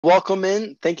Welcome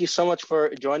in. Thank you so much for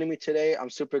joining me today.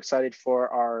 I'm super excited for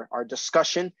our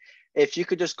discussion. If you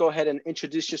could just go ahead and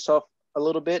introduce yourself a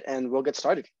little bit and we'll get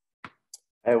started.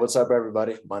 Hey, what's up,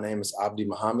 everybody? My name is Abdie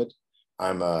Mohamed.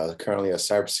 I'm currently a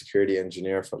cybersecurity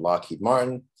engineer for Lockheed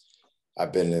Martin.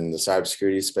 I've been in the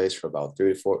cybersecurity space for about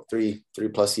three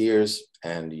plus years.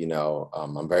 And,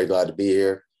 I'm very glad to be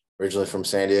here. Originally from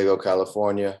San Diego,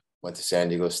 California, went to San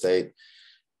Diego State,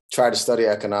 tried to study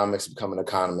economics, become an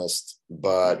economist,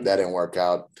 but that didn't work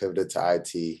out, pivoted to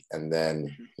IT. And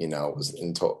then, was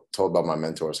told by my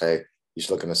mentors, hey, you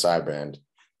should look into cyber. And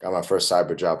got my first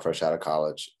cyber job fresh out of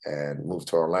college and moved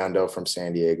to Orlando from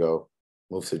San Diego,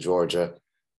 moved to Georgia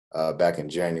back in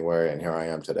January. And here I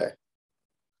am today.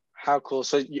 How cool.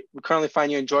 So you currently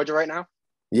find you in Georgia right now?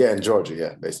 Yeah, in Georgia.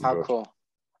 Yeah, based in Georgia.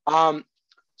 How cool.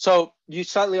 So you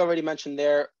slightly already mentioned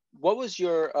there, what was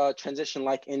your transition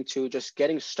like into just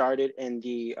getting started in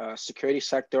the security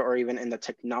sector or even in the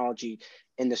technology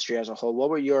industry as a whole? What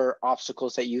were your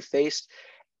obstacles that you faced?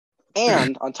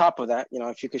 And on top of that,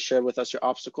 if you could share with us your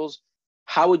obstacles,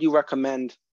 how would you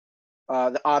recommend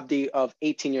the Abdi of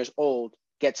 18 years old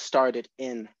get started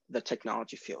in the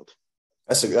technology field?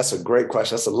 That's a great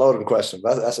question. That's a loaded question.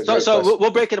 That's a great question. So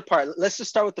we'll break it apart. Let's just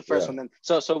start with the first one then.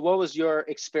 So what was your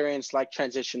experience like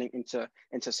transitioning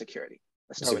into security?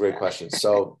 That's a great question.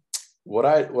 So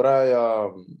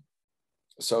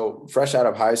so fresh out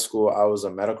of high school, I was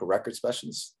a medical record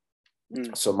specialist.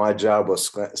 So my job was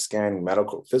scanning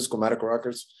physical medical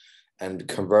records and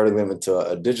converting them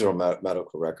into digital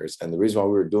medical records. And the reason why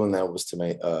we were doing that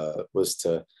was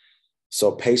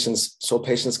so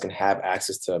patients can have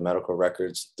access to medical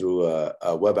records through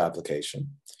a web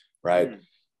application, right?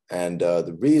 And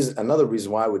another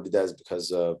reason why we did that is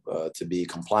because of to be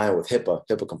compliant with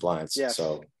HIPAA compliance. Yes.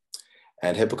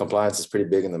 And HIPAA compliance is pretty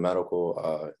big in the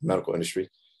medical industry.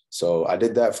 So I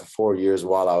did that for 4 years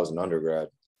while I was an undergrad.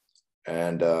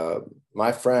 And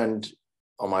my friend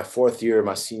on my fourth year,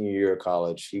 my senior year of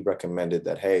college, he recommended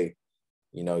that, hey,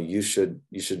 you should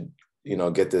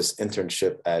get this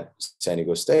internship at San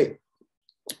Diego State.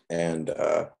 And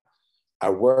I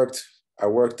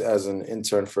worked as an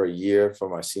intern for a year for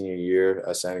my senior year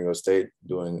at San Diego State,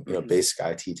 doing basic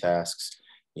IT tasks,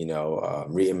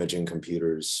 re-imaging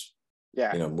computers,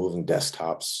 moving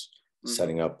desktops,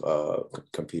 setting up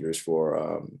computers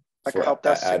for like a help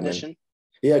desk technician.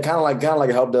 Yeah, kind of like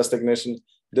a help desk technician.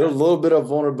 Did a little bit of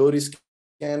vulnerability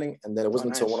scanning, and then it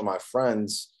wasn't until one of my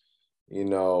friends, he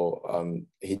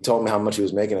told me how much he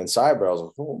was making in cyber. I was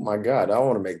like, oh my God, I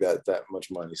want to make that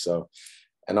much money. So,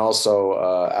 and also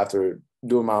after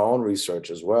doing my own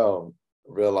research as well,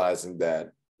 realizing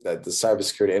that the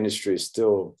cybersecurity industry is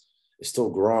still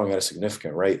growing at a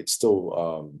significant rate. It's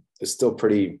still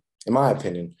pretty, in my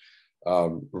opinion,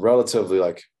 relatively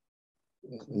like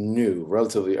new,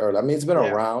 relatively early. I mean, it's been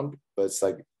around, but it's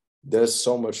like there's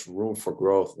so much room for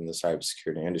growth in the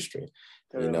cybersecurity industry.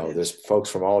 There's folks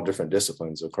from all different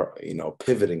disciplines,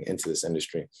 pivoting into this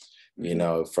industry.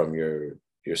 From your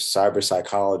cyber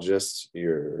psychologist,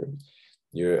 your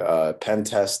pen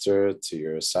tester, to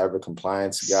your cyber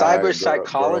compliance guy. Cyber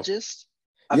psychologist?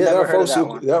 There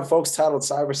are folks titled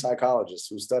cyber psychologists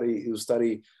who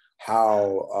study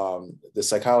how the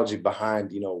psychology behind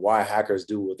why hackers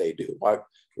do what they do,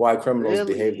 why criminals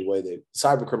behave the way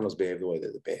cyber criminals behave the way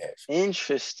that they behave.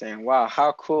 Interesting. Wow,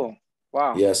 how cool.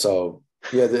 Wow. Yeah, so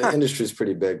the industry is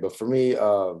pretty big, but for me,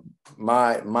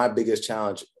 my biggest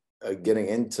challenge getting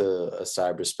into a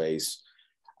cyberspace,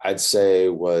 I'd say,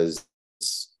 was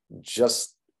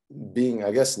just being,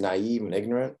 I guess, naive and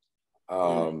ignorant.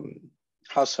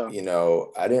 How so?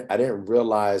 I didn't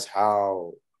realize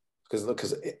how,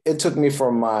 because it took me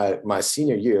from my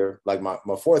senior year, like my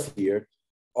fourth year,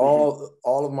 all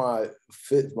of my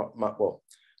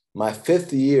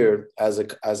fifth year as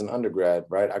an undergrad,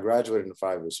 right? I graduated in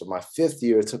 5 years. So my fifth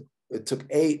year, it took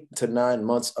 8 to 9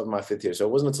 months of my fifth year. So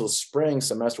it wasn't until spring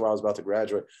semester where I was about to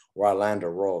graduate where I landed a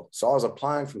role. So I was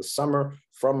applying from the summer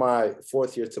from my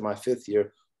fourth year to my fifth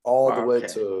year, all the way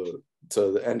to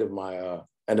the end of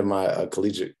my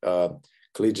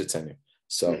collegiate tenure.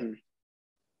 So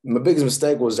my biggest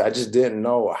mistake was I just didn't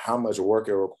know how much work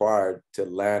it required to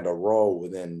land a role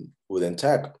within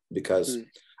tech, because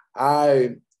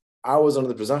I was under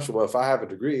the presumption, well, if I have a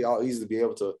degree, I'll easily be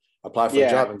able to apply for a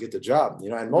job and get the job,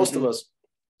 and most of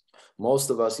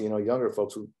us, younger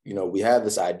folks who, we have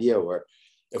this idea where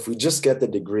if we just get the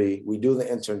degree, we do the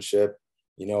internship,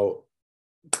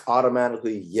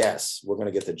 automatically, yes, we're going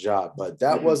to get the job. But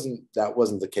that wasn't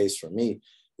the case for me,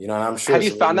 and I'm sure. Have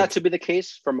you found that to be the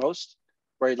case for most?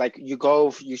 Where like you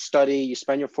go, you study, you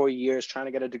spend your 4 years trying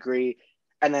to get a degree,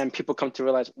 And then people come to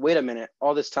realize, wait a minute,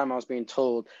 all this time I was being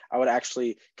told I would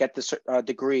actually get this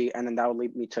degree and then that would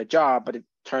lead me to a job. But it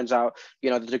turns out,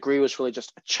 the degree was really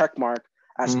just a check mark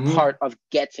as part of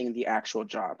getting the actual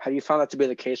job. Have you found that to be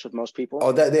the case with most people?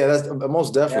 Oh, that's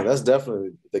most definitely. Yeah. That's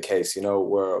definitely the case,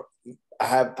 where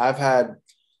I've had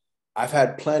I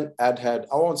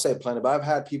won't say plenty, but I've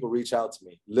had people reach out to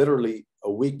me literally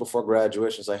a week before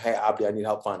graduation saying, hey, Abdie, I need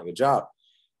help finding a job.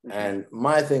 And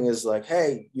my thing is like,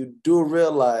 hey, you do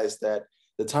realize that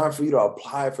the time for you to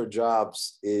apply for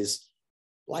jobs is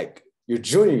like your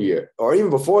junior year or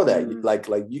even before that.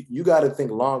 You got to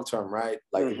think long term, right?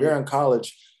 Like if you're in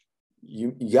college,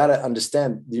 you got to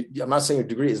understand. I'm not saying your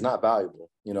degree is not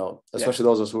valuable, especially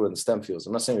those of us who are in the STEM fields.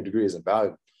 I'm not saying your degree isn't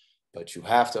valuable, but you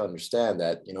have to understand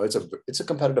that it's a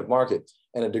competitive market,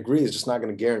 and a degree is just not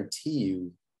going to guarantee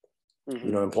you,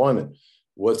 employment.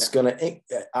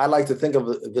 I like to think of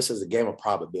this as a game of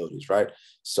probabilities, right?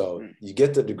 So you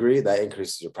get the degree, that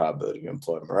increases your probability of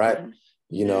employment, right?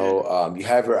 You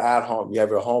have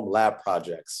your home lab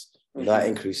projects, and that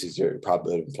increases your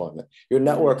probability of employment. You're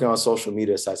networking on social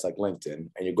media sites like LinkedIn,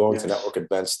 and you're going to network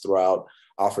events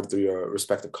offered through your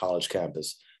respective college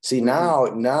campus. See, now,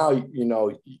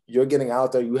 you're getting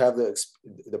out there, you have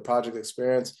the project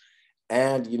experience,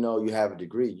 and you have a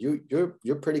degree.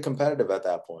 You're pretty competitive at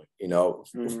that point,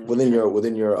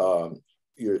 within your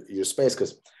space,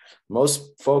 because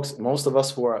most of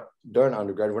us who are during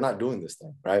undergrad, we're not doing this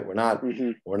thing, right? We're not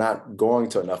going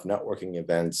to enough networking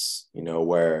events,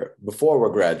 where before we're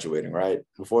graduating, right?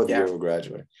 Before the year we're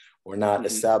graduating, we're not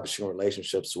establishing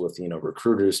relationships with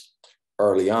recruiters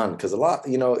early on, because a lot,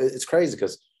 it's crazy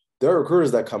because there are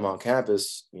recruiters that come on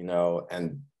campus,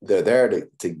 and they're there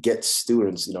to get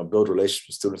students, build relationships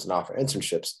with students and offer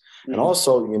internships. And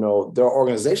also, there are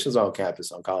organizations on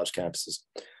campus, on college campuses,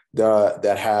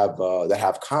 that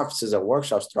have conferences and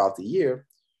workshops throughout the year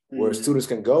where students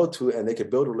can go to, and they can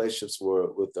build relationships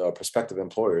with prospective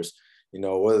employers,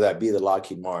 whether that be the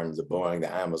Lockheed Martin, the Boeing,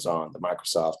 the Amazon, the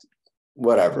Microsoft,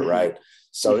 whatever, right?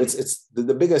 So it's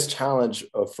the biggest challenge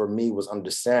for me was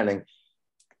understanding,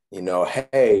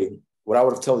 hey, what I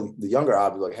would have told the younger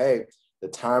Abdie, like, hey, the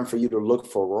time for you to look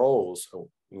for roles,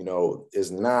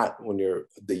 is not when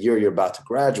the year you're about to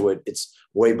graduate. It's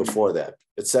way before that.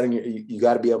 It's you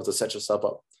got to be able to set yourself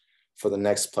up for the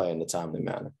next play in a timely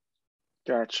manner.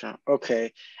 Gotcha.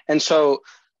 Okay. And so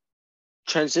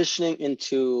transitioning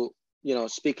into,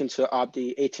 speaking to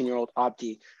Abdie, 18-year-old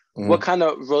Abdie, what kind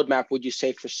of roadmap would you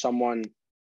say for someone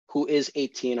who is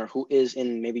 18 or who is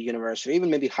in maybe university, even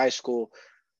maybe high school?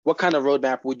 What kind of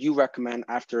roadmap would you recommend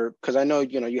after? Because I know,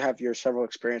 you have your several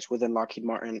experience within Lockheed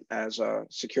Martin as a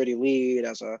security lead,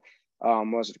 as a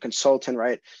consultant,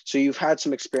 right? So you've had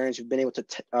some experience, you've been able to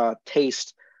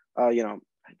taste,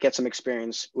 get some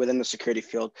experience within the security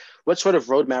field. What sort of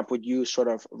roadmap would you sort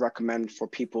of recommend for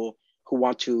people who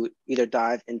want to either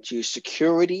dive into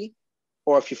security,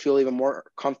 or if you feel even more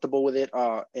comfortable with it,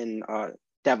 in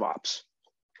DevOps,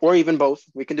 or even both?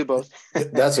 We can do both.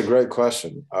 That's a great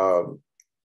question. I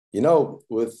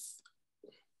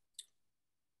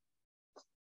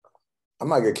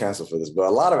might get canceled for this, but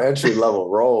a lot of entry level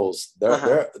roles,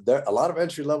 a lot of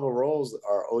entry level roles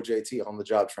are OJT, on the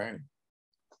job training.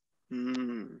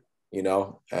 And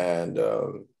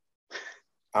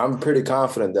I'm pretty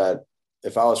confident that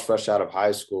if I was fresh out of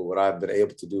high school, would I have been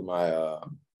able to do my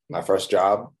first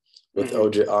job with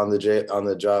OJ on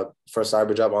the job, first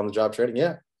cyber job on the job training?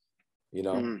 Yeah,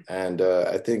 and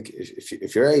I think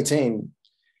if you're 18.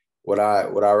 What I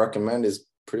recommend is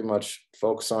pretty much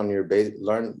focus on your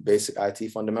learn basic IT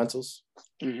fundamentals,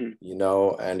 and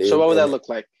so what would that look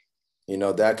like?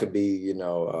 That could be,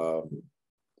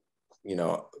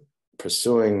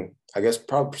 pursuing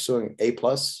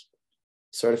A+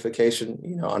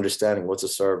 certification, understanding what's a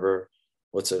server,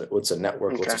 what's a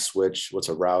network, what's a switch, what's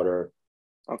a router.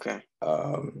 Okay.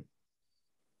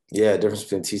 Difference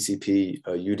between TCP,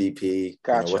 UDP,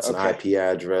 gotcha. What's an IP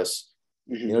address.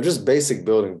 Just basic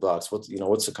building blocks.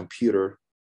 What's a computer?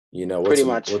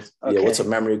 What's a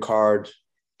memory card?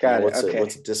 What's a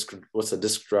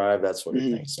disk drive? That sort of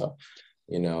thing. So,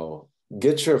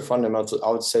 get your fundamentals. I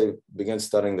would say begin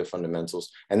studying the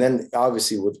fundamentals, and then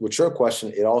obviously with your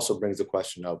question, it also brings the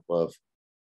question up of,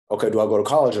 okay, do I go to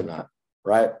college or not?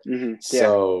 Right.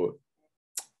 So,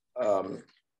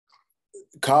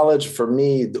 college for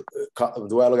me, the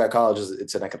way I look at college is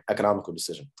it's an economical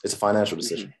decision. It's a financial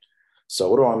decision. So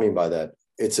what do I mean by that?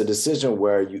 It's a decision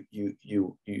where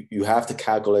you have to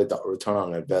calculate the return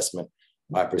on investment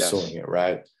by pursuing it,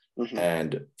 right?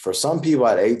 And for some people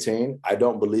at 18, I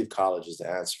don't believe college is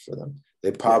the answer for them.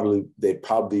 They'd probably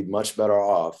be much better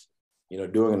off,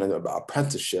 doing an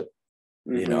apprenticeship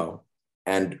you know,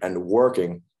 and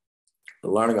working,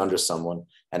 learning under someone,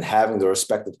 and having the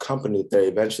respective company that they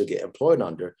eventually get employed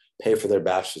under pay for their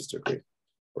bachelor's degree,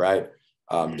 right?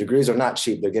 Degrees are not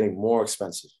cheap. They're getting more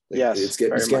expensive. Yes, it's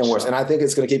getting worse. So. And I think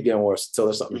it's going to keep getting worse until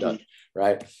there's something done,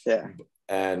 right? Yeah.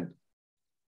 And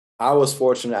I was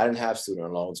fortunate. I didn't have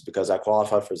student loans because I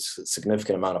qualified for a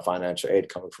significant amount of financial aid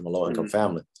coming from a low-income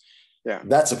family. Yeah.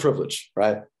 That's a privilege,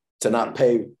 right? To not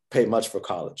pay much for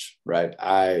college, right?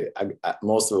 I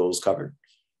most of it was covered,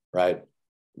 right?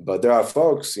 But there are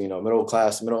folks, you know,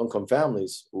 middle-income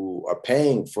families who are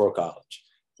paying for college,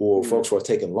 who are folks who are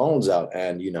taking loans out.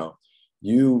 And, you know,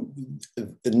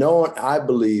 I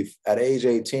believe at age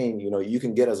 18, you know, you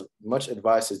can get as much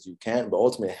advice as you can, but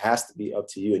ultimately it has to be up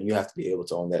to you and you have to be able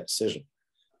to own that decision.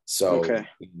 So,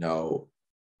 you know,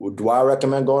 do I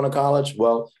recommend going to college?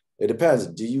 Well, it depends.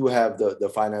 Do you have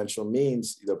the financial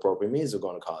means, the appropriate means of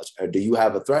going to college? Or do you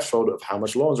have a threshold of how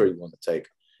much loans are you going to take?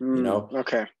 You know,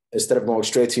 instead of going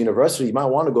straight to university, you might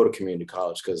want to go to community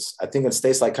college, because I think in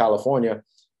states like California,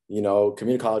 you know,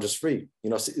 community college is free, you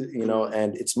know,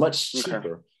 and it's much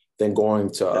cheaper than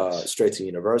going to straight to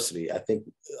university. I think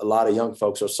a lot of young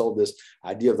folks are sold this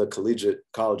idea of the collegiate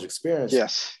college experience.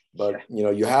 Yes. But, you know,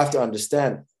 you have to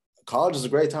understand college is a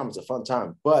great time. It's a fun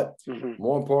time. But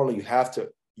more importantly,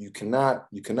 you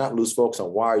cannot lose focus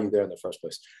on why are you there in the first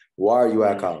place? Why are you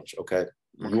at college? Okay.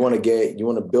 You want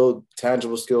to build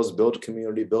tangible skills, build a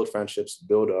community, build friendships,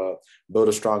 build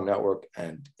a strong network,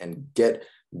 and get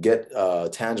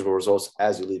tangible results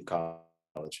as you leave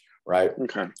college, right?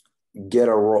 Get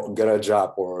a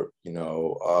job, or, you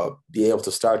know, be able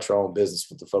to start your own business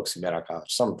with the folks you met at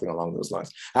college, something along those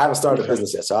lines. I haven't started a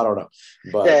business yet, so I don't know.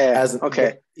 But as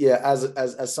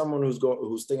someone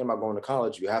who's thinking about going to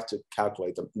college, you have to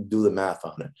do the math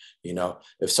on it. You know,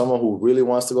 if someone who really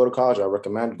wants to go to college, I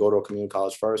recommend go to a community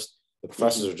college first. The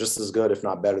professors are just as good, if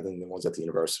not better, than the ones at the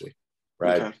university,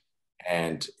 right?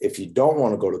 And if you don't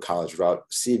want to go to college route,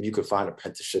 see if you could find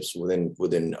apprenticeships within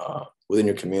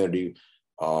your community,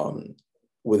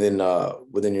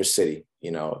 within your city, you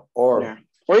know, or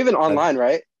even online,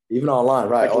 right? Even online,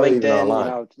 right? Like or LinkedIn, even online.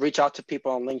 You know, reach out to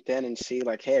people on LinkedIn and see,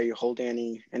 like, hey, are you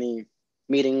holding any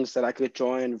meetings that I could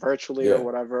join virtually or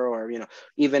whatever? Or, you know,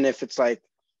 even if it's like,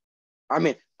 I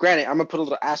mean, granted, I'm gonna put a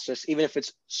little asterisk, even if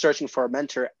it's searching for a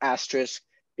mentor asterisk,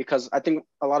 because I think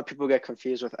a lot of people get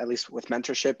confused with, at least with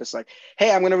mentorship. It's like,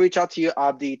 hey, I'm gonna reach out to you,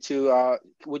 Abdi,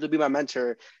 would you be my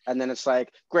mentor? And then it's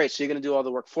like, great, so you're gonna do all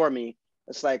the work for me.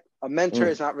 It's like a mentor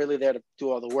is not really there to do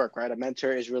all the work, right? A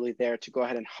mentor is really there to go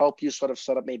ahead and help you sort of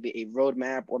set up maybe a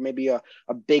roadmap, or maybe a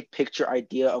big picture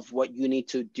idea of what you need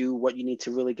to do, what you need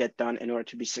to really get done in order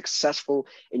to be successful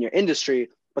in your industry.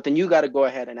 But then you got to go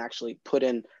ahead and actually put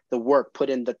in the work, put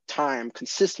in the time,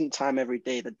 consistent time every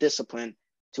day, the discipline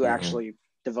to actually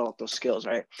develop those skills,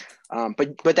 right?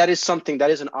 But that is something,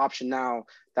 that is an option now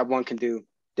that one can do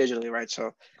digitally, right?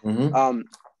 So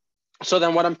so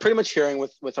then what I'm pretty much hearing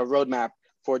with a roadmap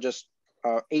for just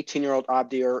 18-year-old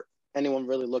Abdi, or anyone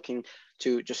really looking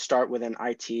to just start within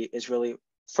IT, is really,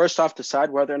 first off, decide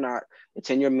whether or not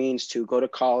it's in your means to go to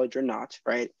college or not,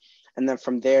 right? And then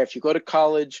from there, if you go to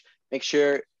college, make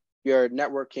sure you're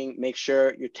networking, make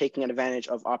sure you're taking advantage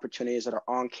of opportunities that are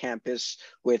on campus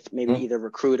with maybe either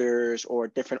recruiters or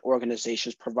different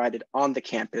organizations provided on the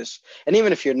campus. And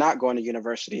even if you're not going to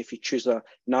university, if you choose a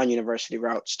non-university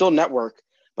route, still network,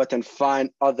 but then find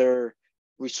other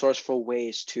resourceful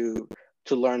ways to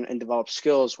learn and develop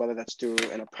skills, whether that's through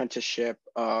an apprenticeship,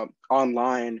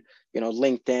 online, you know,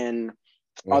 LinkedIn,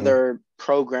 other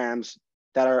programs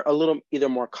that are a little either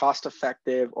more cost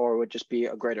effective, or would just be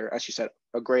a greater, as you said,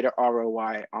 a greater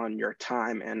ROI on your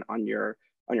time and on your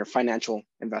financial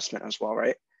investment as well,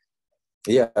 right?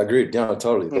 Yeah, agreed. Yeah,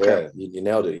 totally. Yeah, you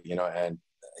nailed it. You know, and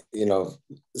you know,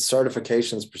 pursuing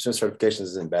certifications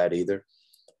isn't bad either.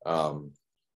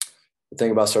 The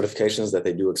thing about certifications is that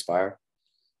they do expire,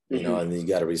 you know, and then you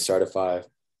got to recertify.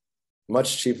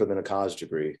 Much cheaper than a college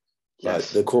degree. But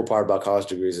the cool part about college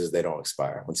degrees is they don't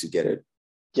expire. Once you get it,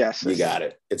 you got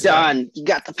it. It's done. You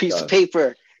got the piece of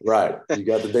paper. Right. You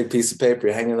got the big piece of paper.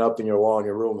 You're hanging it up in your wall in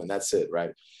your room, and that's it,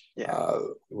 right?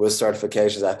 With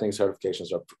certifications, I think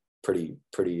certifications are pretty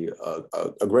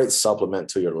a great supplement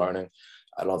to your learning.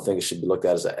 I don't think it should be looked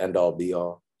at as an end-all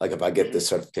be-all. Like, if I get this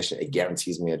certification, it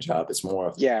guarantees me a job. It's more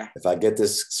of, if I get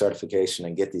this certification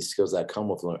and get these skills that come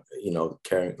with, you know,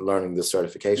 learning the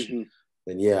certification,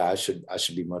 then I should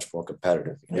be much more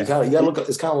competitive. You gotta look.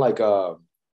 It's kind of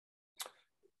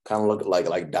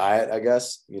like diet, I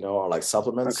guess, you know, or like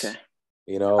supplements.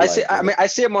 You know, I see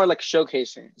it more like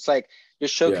showcasing. It's like you're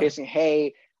showcasing,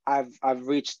 hey, I'm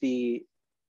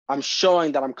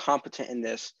showing that I'm competent in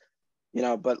this.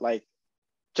 but like,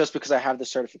 just because I have the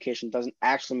certification doesn't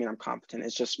actually mean I'm competent.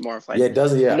 It's just more of like, Yeah, it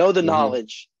doesn't. Yeah. know the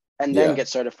knowledge and then Yeah. get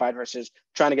certified versus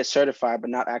trying to get certified, but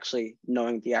not actually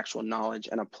knowing the actual knowledge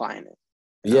and applying it.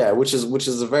 Yeah, which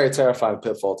is a very terrifying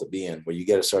pitfall to be in, where you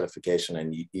get a certification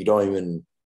and you don't even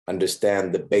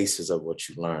understand the basis of what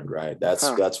you learned, right?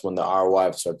 That's when the ROI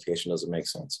of certification doesn't make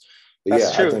sense. But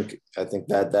That's yeah, true. I think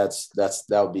that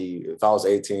would be, if I was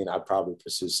 18, I'd probably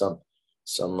pursue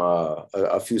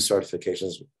a few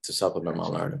certifications to supplement my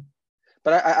learning.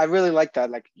 But I really like that.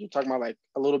 Like, you're talking about like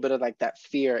a little bit of like that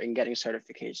fear in getting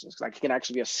certifications. Like, it can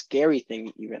actually be a scary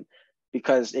thing even,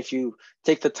 because if you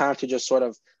take the time to just sort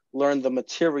of learn the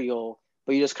material,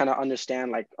 but you just kind of understand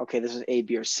like, okay, this is A,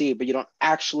 B, or C, but you don't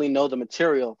actually know the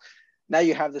material. Now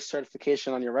you have this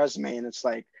certification on your resume, and it's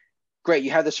like, great,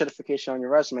 you have the certification on your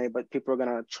resume, but people are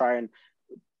gonna try and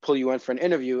pull you in for an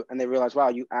interview, and they realize, wow,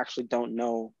 you actually don't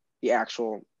know the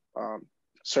actual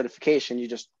certification. You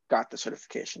just got the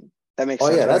certification. That makes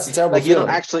sense. Yeah, that's a terrible like feeling. You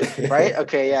don't actually, right?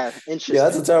 Okay, yeah, interesting. Yeah,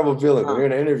 that's a terrible feeling when you're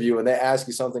in an interview and they ask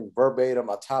you something verbatim,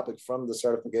 a topic from the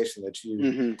certification that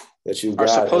you got. Are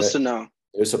supposed to know.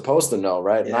 You're supposed to know,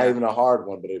 right? Yeah. Not even a hard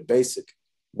one, but a basic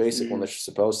one that you're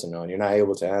supposed to know, and you're not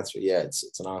able to answer. Yeah,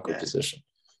 it's an awkward position.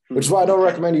 Which is why I don't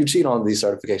recommend you cheat on these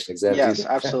certification exams. Yes,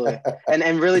 absolutely.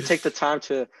 and really take the time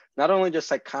to not only just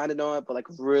like kind of know it, but like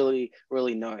really,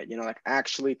 really know it. Like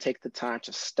actually take the time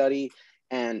to study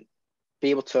and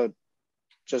be able to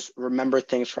just remember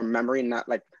things from memory, not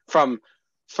like from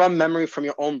memory from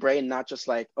your own brain, not just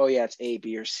like, oh yeah, it's A,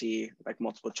 B, or C, like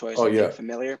multiple choice,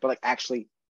 familiar, but like actually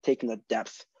taking the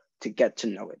depth to get to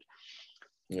know it.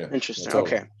 Yeah. Interesting.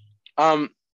 Okay. And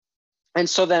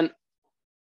so then,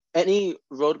 any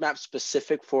roadmap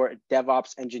specific for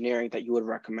DevOps engineering that you would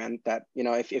recommend, that,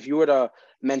 if you were to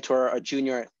mentor a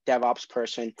junior DevOps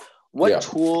person, what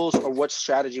tools or what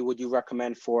strategy would you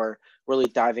recommend for really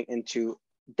diving into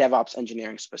DevOps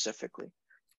engineering specifically?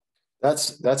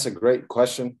 That's a great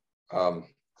question. I'm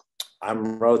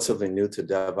relatively new to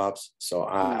DevOps, so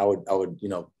I would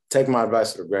take my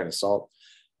advice with a grain of salt.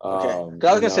 Okay.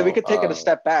 I was gonna say we could take it a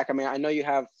step back. I mean, I know you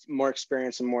have more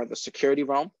experience in more of the security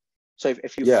realm. So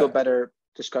if you feel better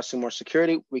discussing more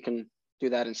security, we can do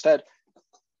that instead.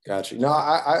 Gotcha. No,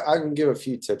 I can give a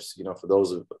few tips, for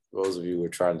those of you who are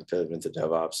trying to pivot into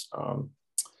DevOps.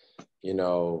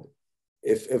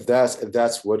 If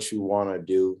that's what you want to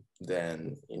do,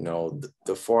 then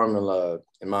the formula,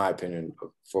 in my opinion,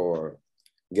 for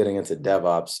getting into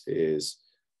DevOps is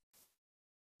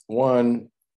one,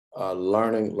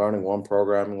 learning one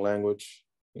programming language.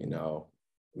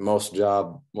 Most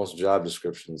job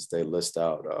descriptions, they list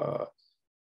out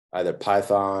either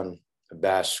Python,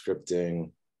 Bash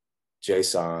scripting,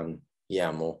 JSON,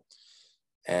 YAML,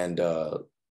 and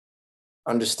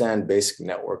understand basic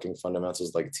networking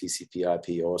fundamentals like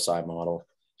TCP/IP, OSI model,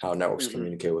 how networks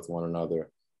communicate with one another,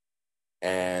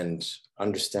 and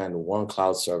understand one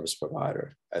cloud service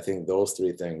provider. I think those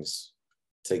three things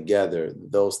together,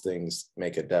 those things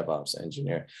make a DevOps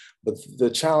engineer. But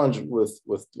the challenge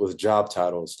with job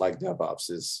titles like DevOps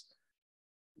is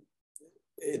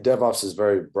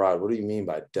very broad. What do you mean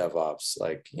by DevOps?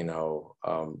 Like,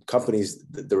 companies,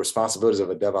 the responsibilities of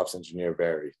a DevOps engineer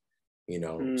vary.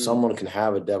 Someone can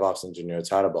have a DevOps engineer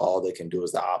title, but all they can do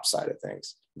is the ops side of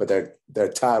things. But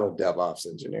they're titled DevOps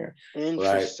engineer,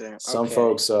 right? Some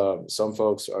folks are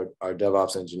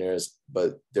DevOps engineers,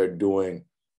 but they're doing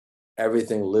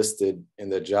everything listed in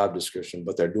the job description,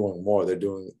 but they're doing more. They're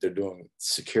doing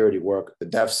security work, the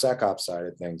DevSecOps side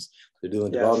of things. They're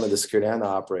doing development, the security, and the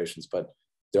operations, but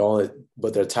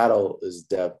their title is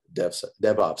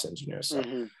DevOps engineer. So,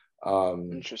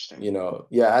 interesting.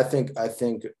 I think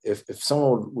if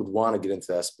someone would want to get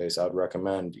into that space, I would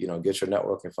recommend, get your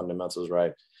networking fundamentals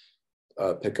right,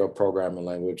 pick up programming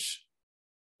language,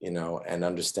 and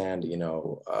understand,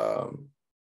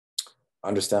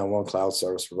 understand one cloud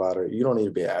service provider. You don't need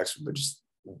to be an expert, but just,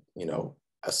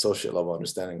 associate level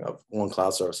understanding of one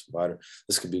cloud service provider.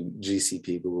 This could be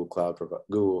GCP, Google Cloud,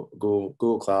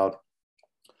 Google Cloud,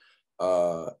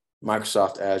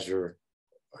 Microsoft Azure,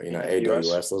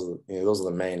 AWS. Those are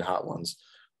the main hot ones.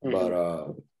 But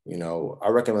I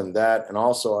recommend that, and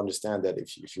also understand that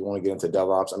if you want to get into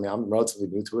DevOps, I mean, I'm relatively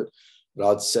new to it, but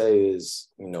I'd say is,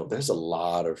 there's a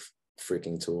lot of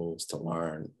freaking tools to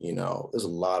learn. There's a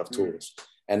lot of tools,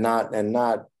 and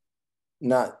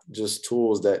not just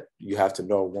tools that you have to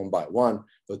know one by one,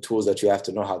 but tools that you have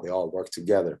to know how they all work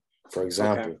together. For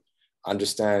example,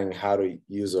 understanding how to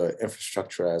use an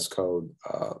infrastructure as code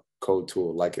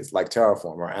tool, like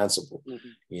Terraform or Ansible,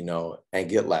 and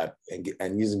GitLab,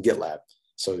 and using GitLab.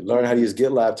 So learn how to use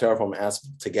GitLab, Terraform, and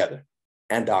Ansible together.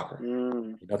 and Docker.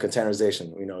 You know,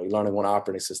 containerization. You know, you're learning one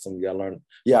operating system. You got to learn.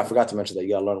 Yeah, I forgot to mention that you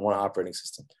got to learn one operating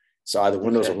system. So either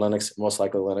Windows or Linux, most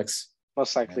likely Linux.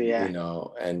 Most likely, and, you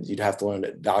know, and you'd have to learn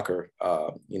Docker,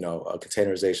 you know,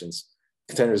 containerization,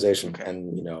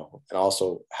 and you know, and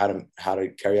also how to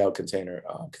carry out container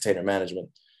management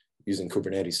using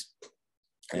Kubernetes,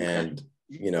 and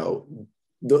you know,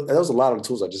 there was a lot of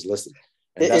tools I just listed.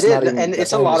 And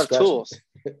it's a lot of tools.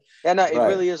 Yeah, no, it right.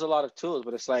 really is a lot of tools,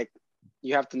 but it's like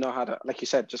you have to know how to, like you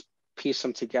said, just piece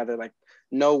them together, like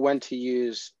know when to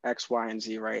use X, Y, and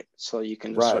Z, right? So you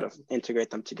can just sort of integrate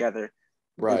them together.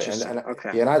 Right.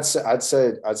 And I'd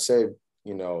say,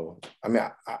 you know, I mean,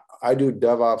 I do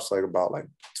DevOps like about like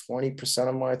 20%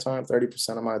 of my time,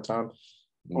 30% of my time.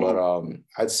 But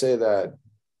I'd say that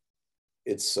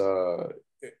it's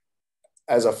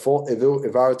as a full,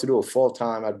 if I were to do a full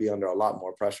time, I'd be under a lot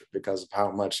more pressure because of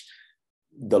how much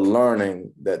the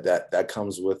learning that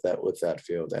comes with that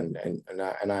field. And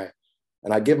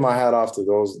I give my hat off to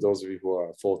those of you who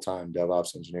are full-time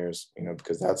DevOps engineers, you know,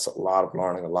 because that's a lot of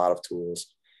learning, a lot of tools,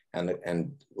 and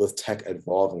with tech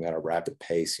evolving at a rapid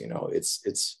pace, you know, it's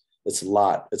a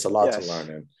lot to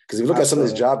learn. Because if you look at some of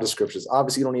these job descriptions,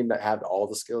 obviously you don't need to have all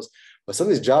the skills, but some of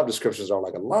these job descriptions are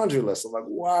like a laundry list. I'm like,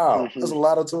 wow, there's a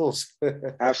lot of tools.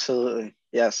 Absolutely,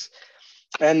 yes.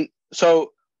 And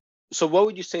so what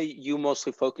would you say you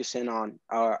mostly focus in on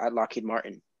at Lockheed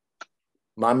Martin?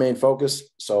 My main focus.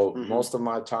 So most of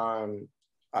my time,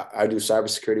 I do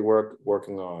cybersecurity work,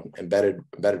 working on embedded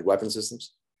weapon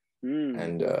systems,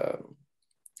 and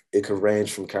it could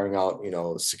range from carrying out, you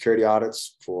know, security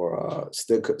audits for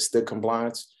STIG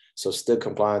compliance. So STIG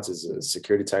compliance is a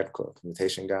security technical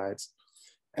implementation guides.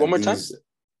 And one more time.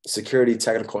 Security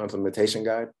technical implementation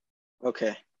guide.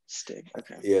 Okay, STIG.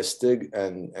 Okay. Yeah, STIG,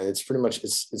 and it's pretty much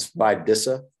it's by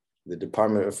DISA, the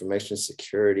Department of Information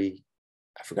Security.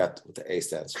 I forgot what the A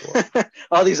stands for.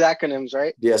 All these acronyms,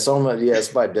 right? Yeah, it's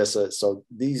by DISA. So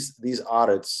these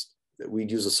audits, we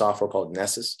use a software called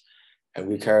Nessus, and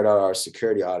we carried out our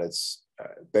security audits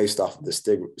based off of the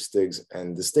STIGs,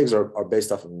 and the STIGs are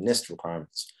based off of NIST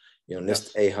requirements. You know,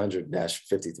 NIST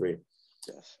 800-53.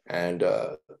 Yes. And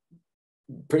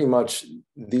pretty much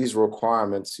these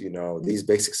requirements, you know, these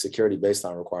basic security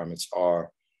baseline requirements are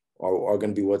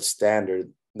going to be what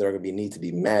standard that are going to need to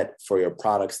be met for your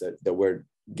products that we're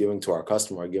giving to our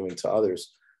customer or giving to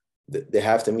others. They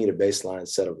have to meet a baseline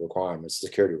set of requirements,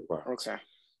 security requirements. Okay.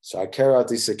 So I carry out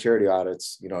these security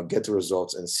audits, you know, get the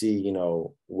results and see, you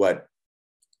know, what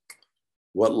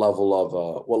level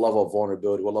of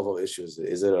vulnerability, what level of issues.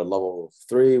 Is it a level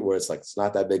 3 where it's like it's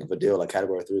not that big of a deal, like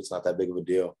category 3, it's not that big of a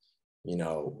deal. You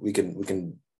know, we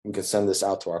can send this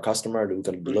out to our customer, we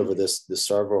can deliver this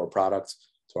server or product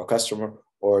to our customer.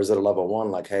 Or is it a level 1,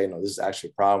 like, hey, no, this is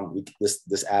actually a problem.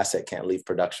 This asset can't leave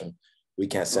production. We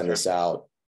can't send this out.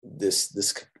 This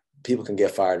people can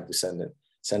get fired if we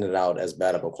send it out as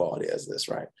bad of a quality as this,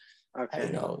 right? Okay.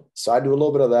 You know, so I do a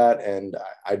little bit of that, and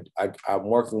I'm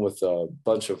working with a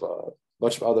bunch of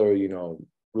other, you know,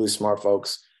 really smart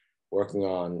folks working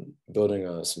on building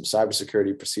some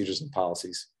cybersecurity procedures and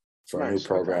policies for a new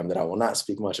program that I will not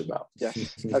speak much about.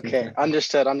 Yes. Okay.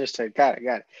 Understood. Got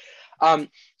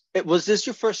it. Was this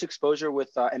your first exposure with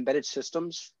embedded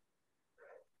systems?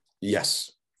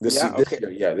 Yes. This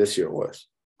year was.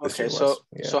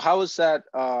 So how was that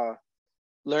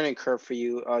learning curve for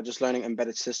you? Just learning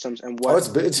embedded systems, and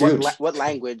it's huge. What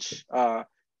language? I'm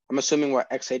assuming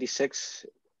what x86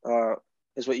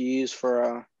 is what you use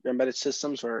for your embedded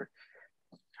systems, or?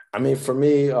 I mean, for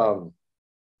me,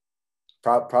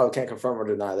 probably can't confirm or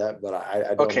deny that, but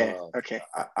I don't know. Okay.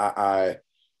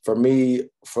 For me,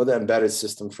 for the embedded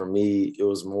system, for me, it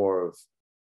was more of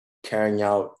carrying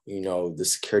out, you know, the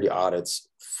security audits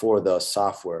for the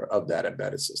software of that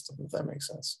embedded system, if that makes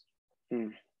sense.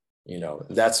 You know,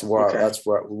 that's where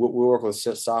we work with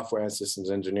software and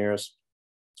systems engineers.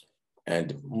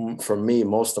 And for me,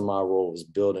 most of my role was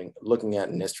looking at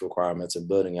NIST requirements and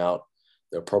building out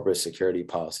the appropriate security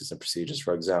policies and procedures.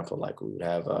 For example, like we would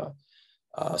have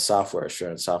a software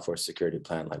assurance, software security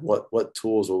plan. Like what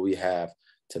tools will we have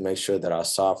to make sure that our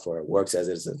software works as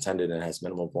it is intended and has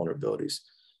minimal vulnerabilities?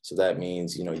 So that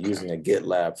means, you know, using a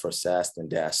GitLab for SAST and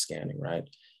DAST scanning, right?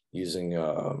 Using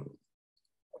a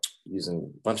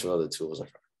bunch of other tools. I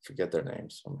forget their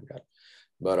names. Oh my God.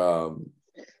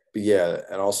 But yeah,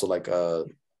 and also like a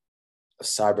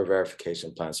cyber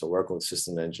verification plan. So working with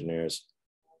system engineers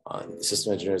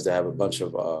that have a bunch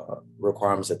of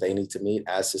requirements that they need to meet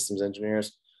as systems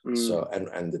engineers. So,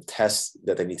 and the tests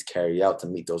that they need to carry out to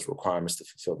meet those requirements, to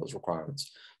fulfill those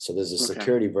requirements. So there's a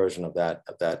security version of that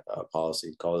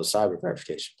policy called a cyber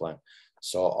verification plan.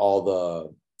 So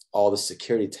all all the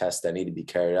security tests that need to be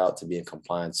carried out to be in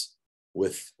compliance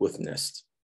with NIST.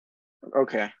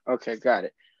 Okay, got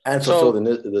it. And fulfill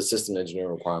the system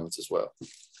engineering requirements as well.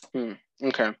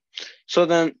 Okay, so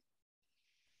then,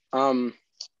 I'll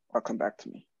come back to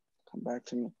me.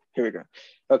 Here we go.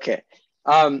 Okay,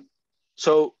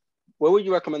 so where would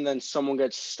you recommend then someone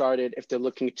gets started if they're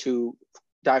looking to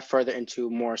dive further into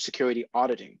more security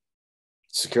auditing?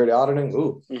 Security auditing?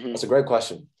 Ooh, that's a great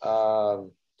question.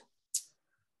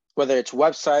 Whether it's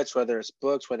websites, whether it's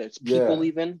books, whether it's people,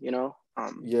 even, you know.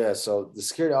 Yeah, so the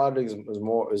security auditing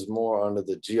is more under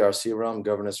the GRC realm,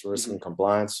 governance, risk, and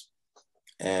compliance.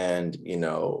 And, you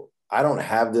know, I don't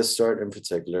have this cert in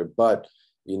particular, but,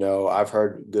 you know, I've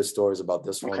heard good stories about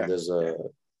this one. There's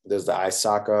the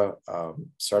ISACA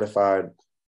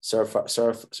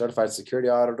certified security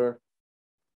auditor.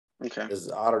 Okay. There's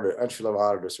the auditor, entry-level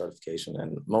auditor certification.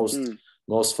 And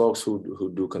most folks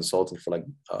who do consulting for like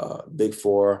Big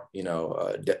Four, you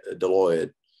know,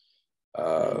 Deloitte,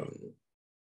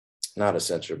 not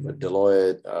Accenture, but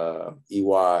Deloitte,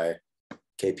 EY,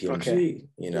 KPMG,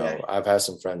 you know, I've had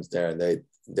some friends there, and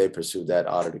they pursued that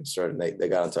auditing cert, and they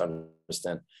got to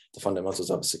understand the fundamentals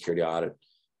of a security audit.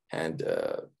 And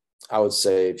I would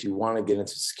say if you want to get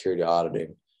into security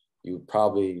auditing, you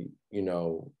probably, you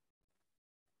know,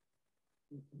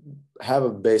 have a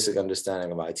basic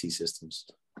understanding of IT systems,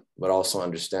 but also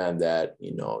understand that,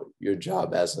 you know, your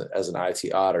job as an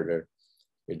IT auditor,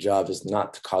 your job is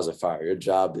not to cause a fire. Your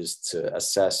job is to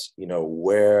assess, you know,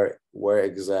 where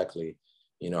exactly,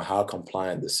 you know, how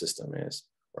compliant the system is,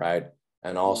 right?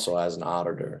 And also as an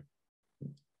auditor,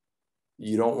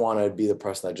 you don't want to be the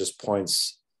person that just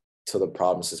points to the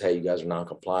problem and says, hey, you guys are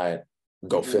non-compliant,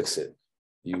 go fix it.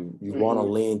 You want to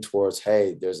lean towards,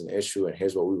 hey, there's an issue and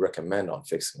here's what we recommend on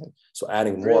fixing it. So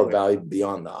adding more value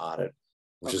beyond the audit,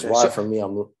 which is why for me, I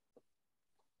was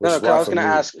going to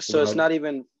ask, so it's not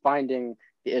even finding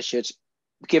the issue, it's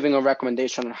giving a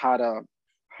recommendation on how to.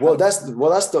 That's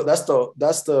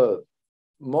the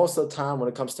most of the time when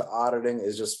it comes to auditing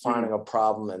is just finding a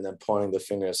problem and then pointing the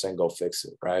finger and saying, go fix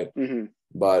it, right?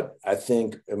 But I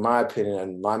think, in my opinion,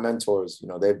 and my mentors, you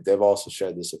know, they've also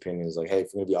shared this opinion, is like, hey, if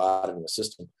you're going to be auditing a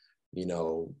system, you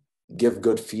know, give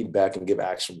good feedback and give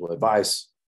actionable advice,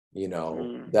 you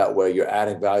know, that way you're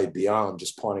adding value beyond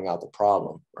just pointing out the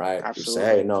problem, right? Absolutely. You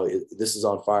say, hey, no, this is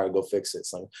on fire, go fix it.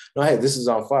 It's like, no, hey, this is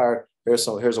on fire. Here's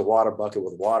a water bucket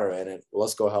with water in it.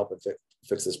 Let's go help and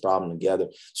fix this problem together.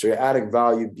 So you're adding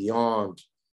value beyond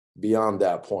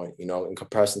that point, you know, in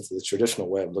comparison to the traditional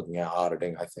way of looking at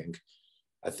auditing.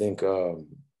 I think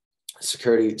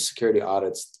security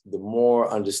audits, the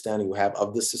more understanding you have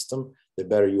of the system, the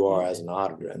better you are as an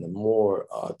auditor, and the more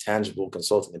tangible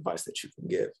consulting advice that you can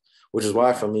give. Which is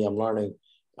why, for me,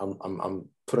 I'm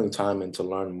putting time in to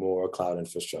learn more cloud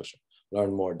infrastructure,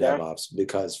 learn more DevOps,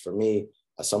 because for me,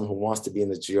 as someone who wants to be in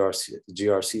the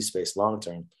GRC space long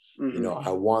term, you know, I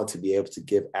want to be able to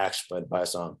give actionable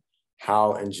advice on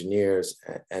how engineers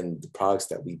and the products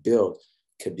that we build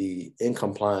could be in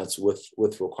compliance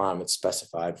with requirements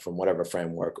specified from whatever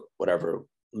framework, whatever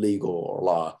legal or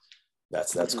law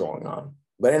that's going on,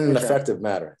 but in an effective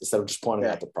manner, instead of just pointing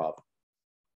out the problem.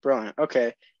 Brilliant.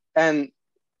 Okay. And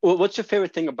what's your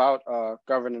favorite thing about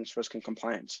governance, risk, and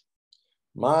compliance?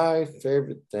 My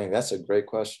favorite thing, that's a great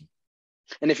question.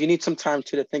 And if you need some time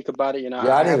to think about it, you know.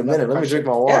 Yeah, I need a minute. Let me drink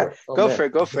my water. Yeah,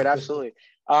 go for it. Absolutely.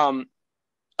 I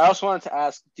also wanted to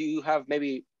ask, do you have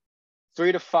maybe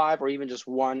 3 to 5 or even just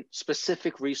one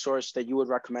specific resource that you would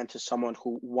recommend to someone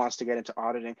who wants to get into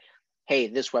auditing? Hey,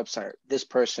 this website, this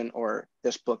person, or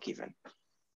this book even?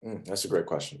 That's a great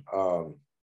question.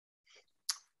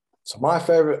 So my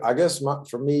favorite, I guess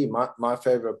for me, my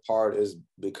favorite part is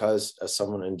because as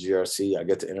someone in GRC, I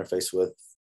get to interface with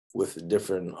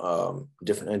different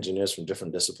engineers from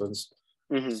different disciplines.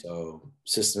 So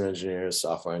system engineers,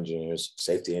 software engineers,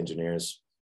 safety engineers,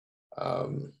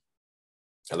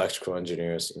 electrical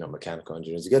engineers, you know, mechanical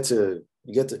engineers. You get to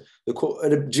the cool.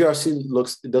 The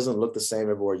GRC doesn't look the same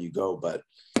everywhere you go, but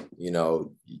you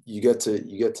know, you get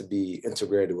to be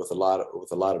integrated with a lot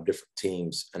of different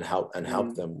teams and help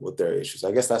them with their issues.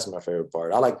 I guess that's my favorite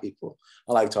part. I like people.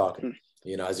 I like talking.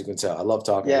 You know, as you can tell, I love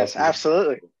talking. Yes,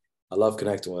 absolutely. I love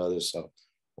connecting with others. So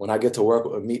when I get to work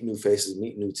with, meet new faces,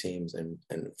 meet new teams, and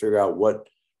figure out what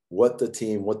the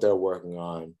team, what they're working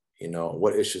on, you know,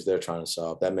 what issues they're trying to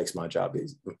solve, that makes my job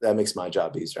easy. That makes my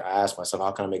job easier. I ask myself,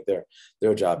 how can I make their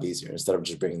job easier instead of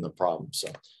just bringing the problem? So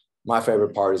my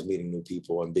favorite part is meeting new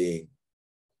people and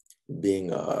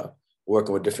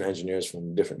working with different engineers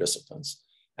from different disciplines.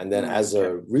 And then as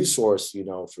a resource, you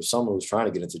know, for someone who's trying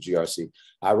to get into GRC,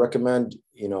 I recommend,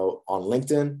 you know, on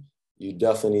LinkedIn, you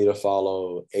definitely need to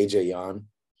follow AJ Yan.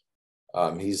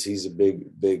 He's a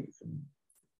big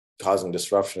causing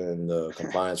disruption in the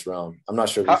compliance realm. I'm not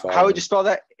sure if you follow How would him. you spell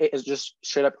that? It's just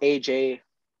straight up AJ.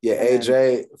 Yeah,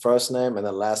 AJ, first name, and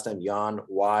then last name Yan,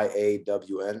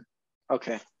 YAWN.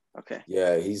 Okay.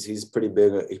 Yeah, he's pretty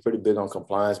big. He's pretty big on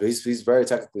compliance, but he's very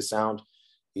technically sound.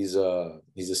 He's a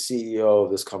CEO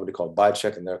of this company called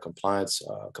BuyCheck, and they're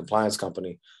a compliance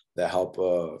company that help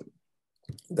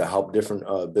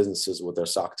different businesses with their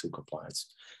SOC 2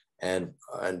 compliance. And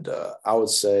I would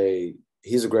say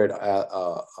he's a great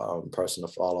person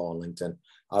to follow on LinkedIn.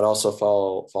 I'd also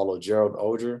follow Gerald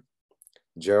Oger.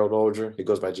 He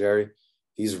goes by Jerry.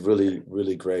 He's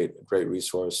really great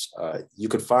resource. You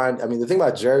could find, I mean, the thing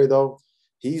about Jerry though,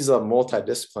 he's a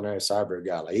multidisciplinary cyber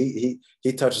guy. Like he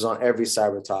touches on every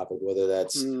cyber topic, whether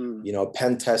that's,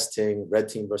 pen testing, red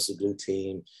team versus blue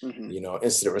team,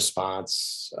 incident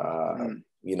response, and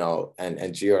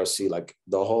GRC, like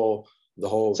the whole.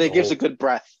 So he gives a good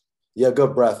breadth. Yeah,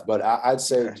 good breadth. But I'd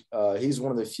say he's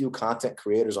one of the few content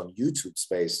creators on YouTube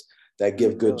space that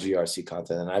give good GRC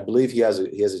content. And I believe he has a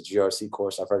GRC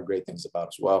course I've heard great things about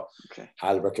as well. Okay.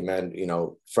 Highly recommend,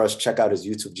 first check out his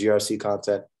YouTube GRC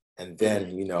content. And then,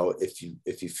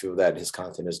 if you feel that his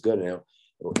content is good,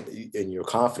 and you're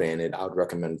confident in it, I would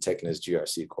recommend taking his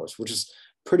GRC course, which is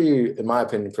pretty, in my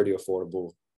opinion, pretty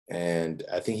affordable. And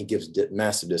I think he gives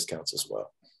massive discounts as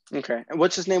well. Okay. And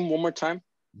what's his name one more time?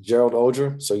 Gerald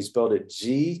Oger. So he spelled it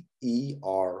Gerald.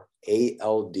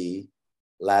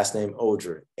 Last name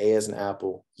Oger. A as in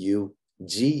apple.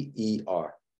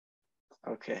 Uger.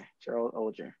 Okay. Gerald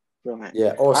Oger. Brilliant.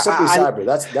 Yeah. Or Simply Cyber.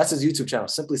 That's his YouTube channel.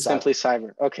 Simply Cyber. Simply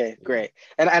Cyber. Okay, great.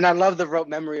 And I love the rote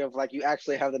memory of like you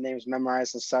actually have the names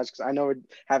memorized and such, because I know we're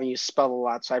having you spell a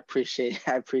lot. So I appreciate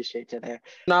it there.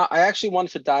 Now I actually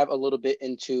wanted to dive a little bit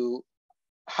into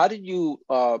how did you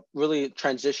really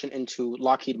transition into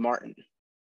Lockheed Martin?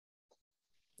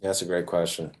 Yeah, that's a great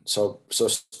question. So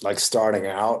like starting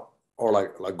out, or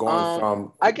like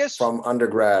going from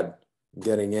undergrad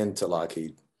getting into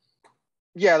Lockheed.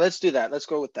 Yeah, let's do that. Let's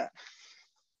go with that.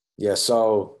 Yeah.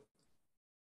 So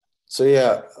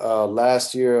yeah,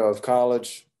 last year of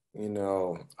college,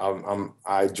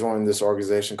 I joined this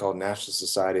organization called National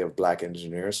Society of Black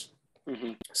Engineers.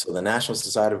 Mm-hmm. So the National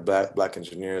Society of Black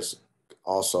Engineers,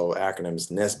 also acronym is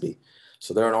NSBE.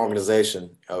 So they're an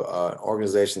organization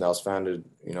that was founded,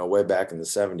 way back in the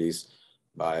 70s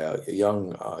by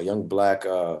young Black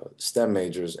STEM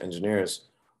majors, engineers,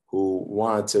 who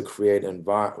wanted to create and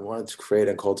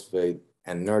cultivate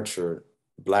and nurture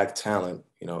Black talent,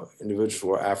 individuals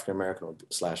who are African American or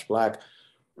 /Black,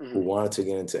 who wanted to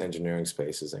get into engineering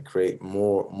spaces and create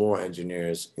more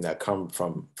engineers that come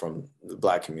from the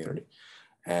Black community.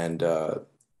 And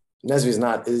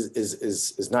NSBE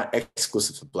is not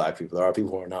exclusive to Black people. There are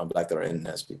people who are non-Black that are in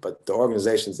NSBE, but the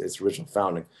organization's its original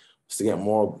founding was to get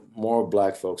more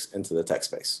Black folks into the tech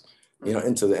space,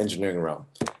 into the engineering realm.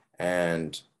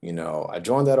 And I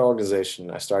joined that organization.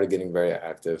 I started getting very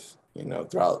active,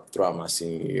 throughout my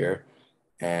senior year,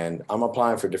 and I'm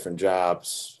applying for different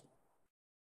jobs.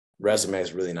 Resume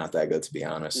is really not that good, to be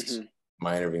honest. Mm-hmm.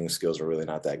 My interviewing skills were really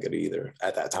not that good either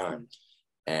at that time.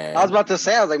 And I was about to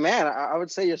say, I was like, man, I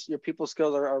would say your people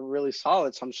skills are really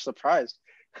solid. So I'm surprised.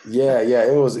 Yeah.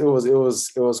 It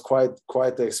was quite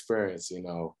the experience,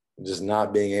 just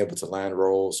not being able to land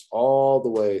roles all the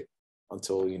way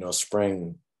until,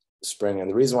 spring. And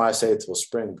the reason why I say it till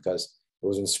spring, because it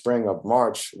was in spring of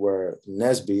March where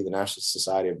NSBE, the National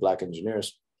Society of Black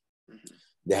Engineers,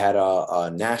 they had a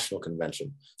national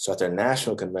convention. So at their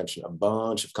national convention, a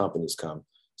bunch of companies come.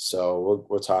 So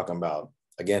we're talking about,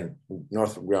 again,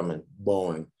 Northrop Grumman,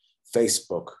 Boeing,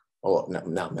 Facebook,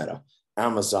 not Meta,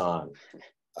 Amazon,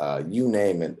 you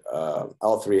name it,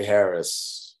 L3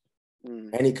 Harris,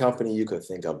 any company you could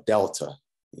think of, Delta,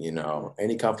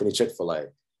 any company, Chick-fil-A,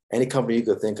 any company you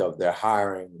could think of, they're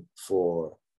hiring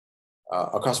for,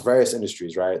 across various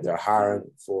industries, right? They're hiring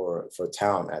for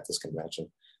talent at this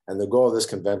convention. And the goal of this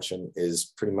convention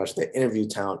is pretty much they interview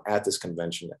talent at this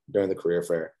convention during the career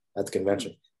fair at the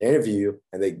convention. They interview you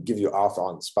and they give you an offer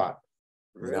on the spot,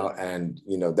 and,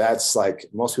 that's like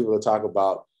most people will talk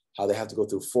about how they have to go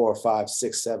through 4, 5,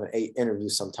 6, 7, 8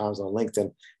 interviews sometimes on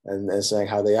LinkedIn and saying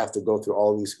how they have to go through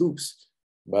all these hoops.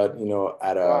 But,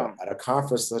 at a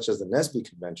conference such as the NSBE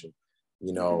convention,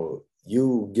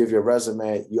 you give your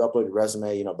resume, you upload your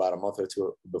resume, about a month or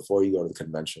two before you go to the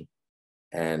convention.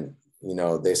 And,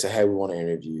 they say, hey, we want to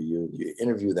interview you. You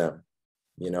interview them,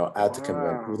 at the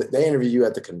convention. They interview you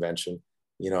at the convention.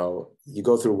 You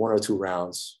go through 1 or 2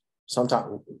 rounds.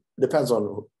 Sometimes, depends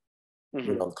on,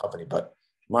 the company. But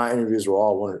my interviews were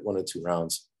all one or 2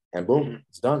 rounds. And boom,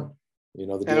 it's done. You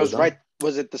know, the And it deal was was done. right.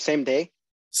 Was it the same day?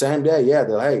 Same day, yeah.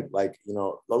 They're, hey, like, you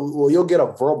know, well, you'll get a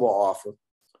verbal offer.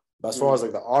 But as far as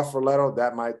like the offer letter,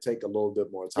 that might take a little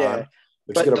bit more Yeah. time.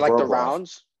 But you But get a like the verbal offer.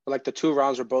 rounds, like the 2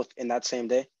 rounds were both in that same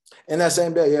day? In that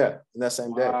same day, yeah. In that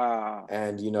same day. Wow.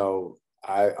 And, you know,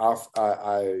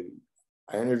 I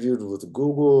interviewed with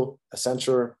Google,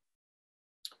 Accenture,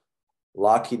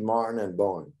 Lockheed Martin, and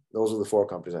Boeing. Those were the 4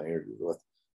 companies I interviewed with.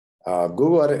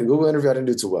 Google interview, I didn't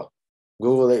do too well.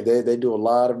 Google, they do a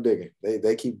lot of digging.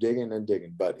 They keep digging and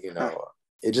digging, but you know,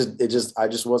 I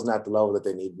just wasn't at the level that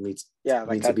they needed me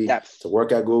to be depth. to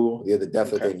work at Google. Yeah, the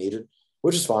depth that Okay. they needed,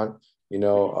 which is fine, you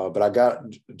know. But I got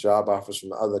job offers from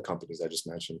the other companies I just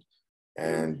mentioned,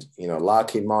 and you know,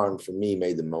 Lockheed Martin for me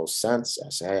made the most sense. I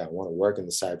say, hey, I want to work in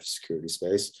the cybersecurity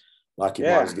space. Lockheed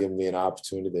Martin's giving me an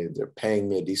opportunity. They're paying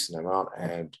me a decent amount,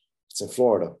 and it's in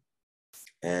Florida.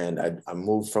 And I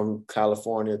moved from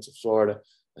California to Florida.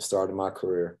 I started my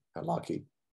career at Lockheed.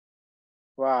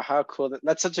 Wow, how cool.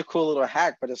 That's such a cool little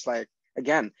hack, but it's like,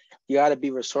 again, you got to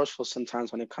be resourceful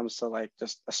sometimes when it comes to like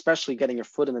just especially getting your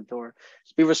foot in the door.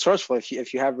 Just be resourceful if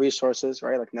you have resources,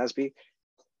 right? Like Nesby,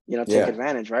 you know, take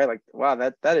advantage, right? Like, wow,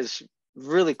 that is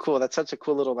really cool. That's such a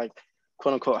cool little like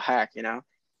quote unquote hack, you know?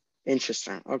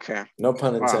 Interesting. Okay. No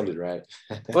pun intended, right?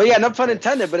 Well, yeah, no pun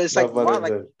intended, but it's No like, pun wow,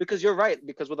 intended. like, because you're right,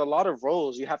 because with a lot of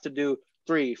roles, you have to do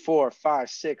 3, 4, 5,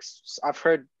 6. I've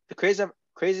heard the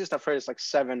craziest I've heard is like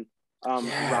 7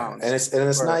 rounds. And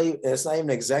it's not even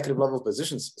executive level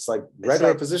positions. It's like It's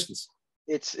regular like, positions.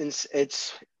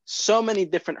 it's so many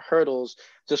different hurdles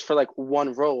just for like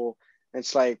one role.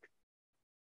 It's like,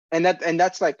 and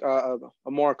that's like a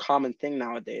more common thing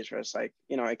nowadays, where it's like,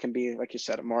 you know, it can be like you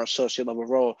said, a more associate level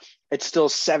role. It's still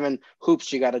 7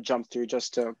 hoops you got to jump through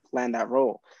just to land that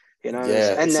role, you know.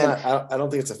 Yeah, And it's then not. I don't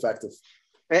think it's effective.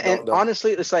 and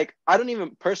honestly, it's like, I don't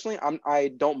even personally, I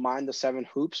don't mind the 7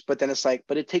 hoops, but then it's like,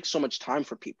 but it takes so much time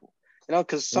for people, you know,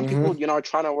 because some people, you know, are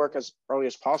trying to work as early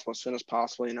as possible, as soon as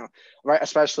possible, you know, right?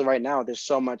 Especially right now, there's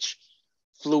so much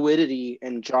fluidity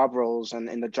in job roles and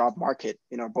in the job market,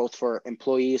 you know, both for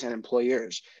employees and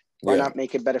employers. Why not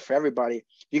make it better for everybody?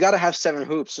 You got to have 7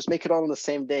 hoops. Just make it all on the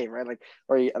same day, right? Like,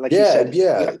 or like you said, you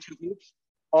have 2 hoops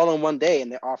all in one day, and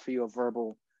they offer you a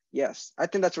verbal yes. I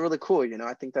think that's really cool. You know,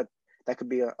 I think that could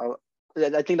be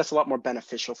I think that's a lot more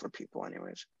beneficial for people,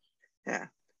 anyways. Yeah,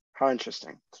 how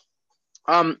interesting.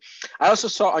 I also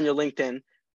saw on your LinkedIn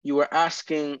you were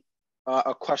asking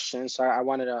a question, so I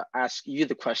wanted to ask you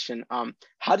the question.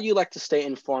 How do you like to stay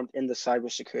informed in the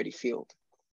cybersecurity field?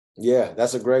 Yeah,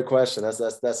 that's a great question.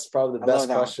 That's probably the best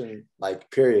question, like,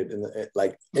 period.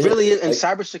 Really, in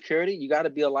cybersecurity, you got to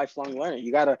be a lifelong learner.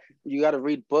 You gotta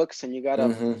read books, and you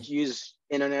gotta use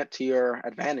internet to your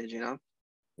advantage. You know.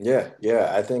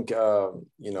 Yeah. I think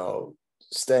you know,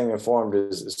 staying informed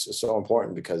is so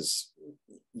important because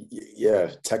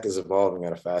tech is evolving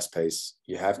at a fast pace.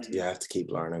 You have to keep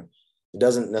learning. It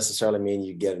doesn't necessarily mean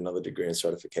you get another degree in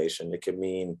certification. It could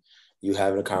mean you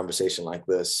having a conversation like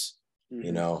this.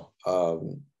 You know,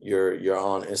 you're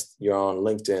on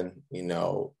LinkedIn, you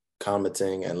know,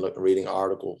 commenting and reading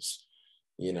articles.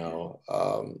 You know,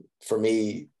 for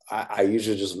me, I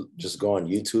usually just go on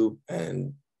YouTube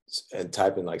and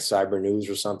type in like cyber news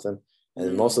or something.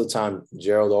 And most of the time,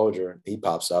 Gerald Olger, he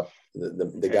pops up,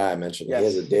 the guy I mentioned. He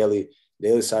has a daily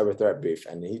cyber threat brief,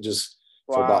 and he just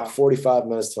for about 45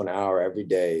 minutes to an hour every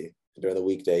day during the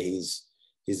weekday, he's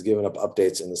giving up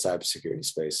updates in the cybersecurity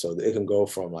space. So it can go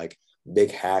from like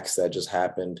big hacks that just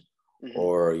happened,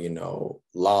 or, you know,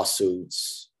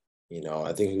 lawsuits. You know,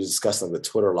 I think he was discussing the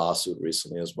Twitter lawsuit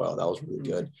recently as well. That was really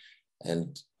good.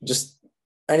 And just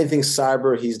anything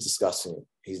cyber, he's discussing it.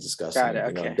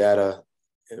 You know, data,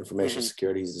 information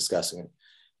security, he's discussing it.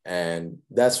 And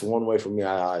that's one way for me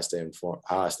how I stay informed.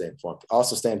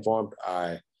 Also stay informed.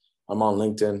 I'm on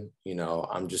LinkedIn. You know,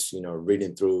 I'm just, you know,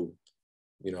 reading through,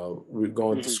 you know,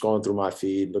 scrolling through my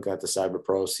feed, looking at the cyber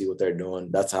pros, see what they're doing.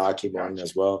 That's how I keep learning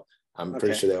as well. I'm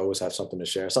pretty sure they always have something to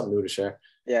share, something new to share.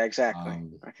 Yeah, exactly.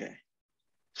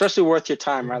 Especially worth your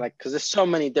time, right? Like, because there's so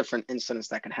many different incidents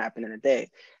that can happen in a day.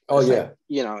 Like,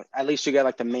 you know, at least you get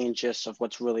like the main gist of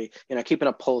what's really, you know, keeping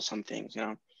a pulse on things, you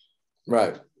know.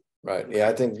 Right. Yeah,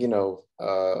 I think, you know,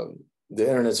 the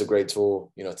internet's a great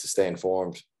tool, you know, to stay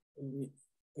informed.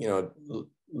 You know,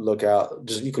 look out,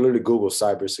 just you can literally Google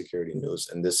cybersecurity news,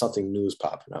 and there's something news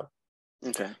popping up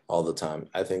all the time.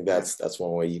 I think that's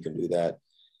one way you can do that.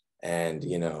 And,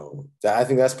 you know, I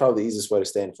think that's probably the easiest way to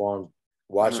stay informed.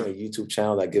 Watching a YouTube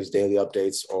channel that gives daily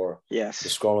updates, or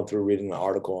just scrolling through, reading an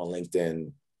article on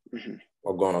LinkedIn,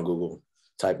 or going on Google,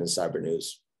 type in cyber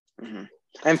news.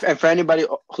 And for anybody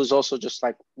who's also just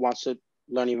like wants to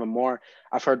learn even more.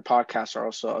 I've heard podcasts are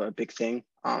also a big thing.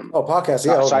 Podcasts,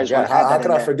 yeah. So I just want to add How that could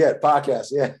in I there. forget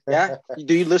podcasts? Yeah. Yeah.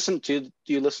 Do you listen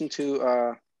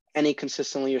to any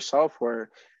consistently yourself, or?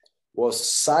 Well,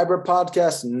 cyber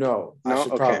podcast, no. I No?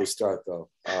 should Okay. probably start though.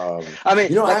 I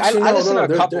mean, like actually, I listen to a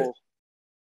There, couple.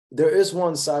 there is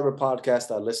one cyber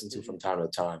podcast I listen to from time to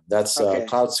time. That's Okay.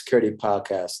 Cloud Security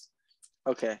Podcast.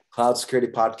 Okay. Cloud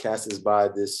Security Podcast is by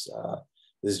this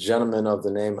this gentleman of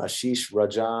the name Ashish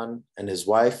Rajan and his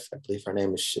wife. I believe her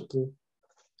name is Shipley.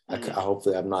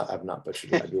 Hopefully I'm not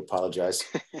butchered it. I do apologize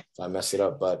if I mess it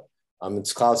up, but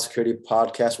it's Cloud Security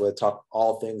Podcast where they talk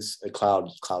all things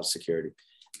cloud security.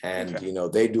 And,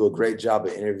 they do a great job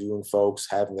of interviewing folks,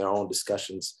 having their own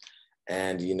discussions.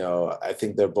 And, I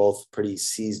think they're both pretty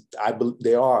seasoned.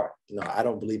 They are, I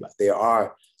don't believe it. They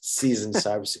are seasoned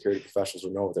cybersecurity professionals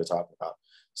who know what they're talking about.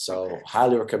 So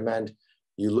highly recommend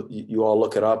you all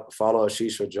look it up. Follow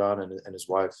Ashish Rajan and his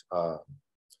wife on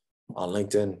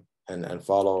LinkedIn and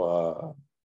follow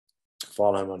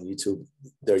him on YouTube.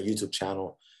 Their YouTube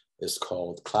channel is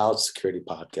called Cloud Security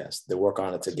Podcast. They work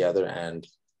on it together, and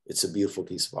it's a beautiful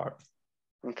piece of art.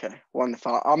 Okay,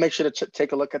 wonderful. I'll make sure to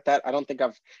take a look at that. I don't think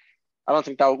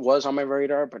that was on my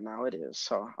radar, but now it is.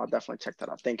 So I'll definitely check that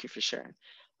out. Thank you for sharing.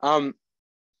 And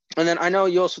then I know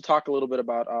you also talk a little bit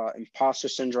about imposter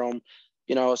syndrome.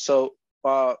 So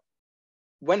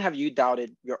when have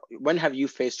you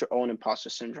faced your own imposter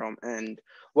syndrome, and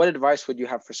what advice would you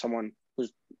have for someone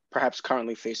who's perhaps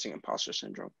currently facing imposter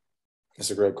syndrome?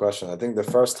 That's a great question. I think the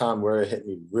first time where it hit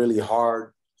me really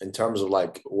hard in terms of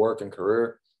like work and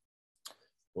career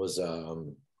was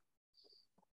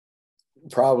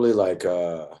probably like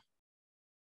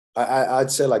I'd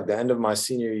say like the end of my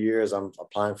senior years. I'm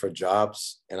applying for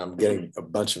jobs and I'm getting a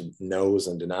bunch of no's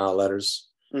and denial letters.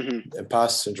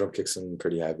 Imposter syndrome kicks in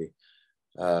pretty heavy.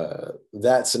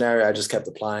 That scenario, I just kept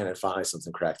applying and finally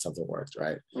something cracked, something worked,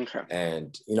 right? Okay.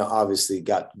 And obviously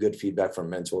got good feedback from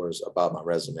mentors about my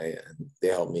resume, and they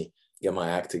helped me get my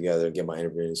act together, get my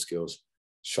interviewing skills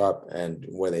sharp and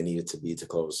where they needed to be to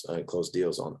close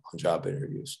deals on job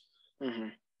interviews.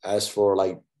 As for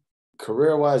like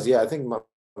career wise, I think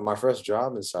my first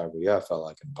job in cyber, I felt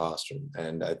like an imposter.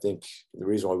 And I think the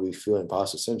reason why we feel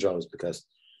imposter syndrome is because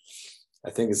I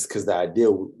think it's because the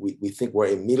idea we think we're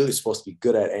immediately supposed to be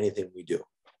good at anything we do.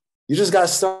 You just got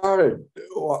started.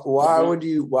 Why would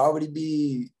you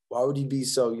be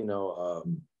so,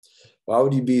 why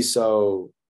would you be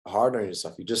so hard on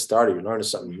yourself? You just started, you're learning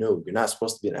something new. You're not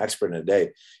supposed to be an expert in a day.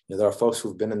 There are folks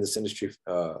who've been in this industry,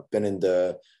 been in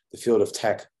the field of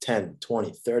tech 10,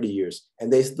 20, 30 years,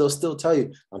 and they'll still tell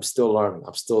you, I'm still learning.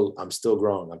 I'm still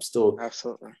growing. I'm still,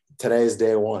 absolutely. Today's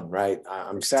day one, right?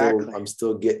 I'm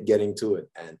still getting to it.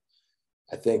 And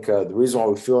I think the reason why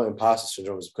we feel imposter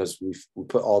syndrome is because we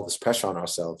put all this pressure on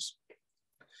ourselves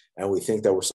and we think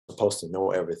that we're supposed to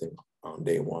know everything on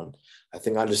day one. I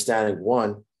think understanding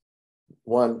one,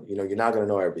 you're not going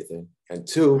to know everything. And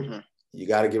two, you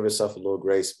got to give yourself a little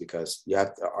grace because you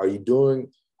have to, are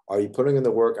you putting in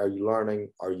the work? Are you learning?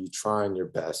 Are you trying your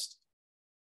best?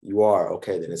 You are.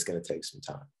 Okay, then it's going to take some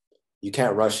time. You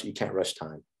can't rush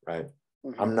time, right?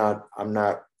 I'm not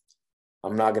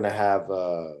going to have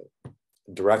a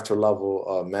director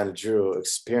level managerial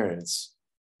experience,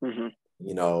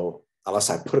 unless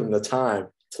I put in the time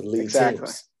to lead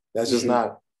teams. That's just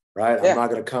not right. I'm not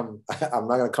going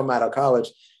to come out of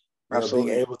college, being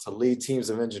able to lead teams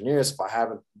of engineers if I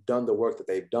haven't done the work that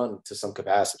they've done to some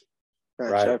capacity.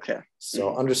 Right. Okay.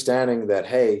 So understanding that,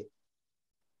 hey,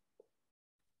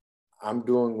 I'm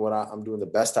doing the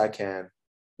best I can.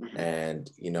 And,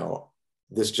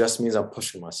 this just means I'm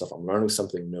pushing myself. I'm learning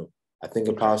something new. I think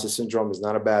imposter syndrome is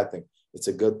not a bad thing. It's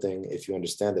a good thing if you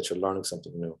understand that you're learning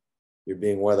something new. You're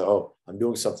being aware that, I'm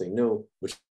doing something new,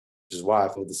 which is why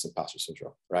I feel this imposter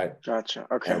syndrome, right? Gotcha.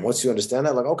 Okay. And once you understand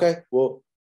that, like, okay, well,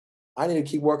 I need to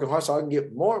keep working hard so I can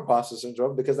get more imposter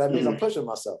syndrome because that means I'm pushing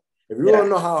myself. If you don't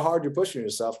know how hard you're pushing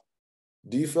yourself,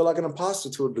 do you feel like an imposter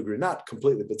to a degree? Not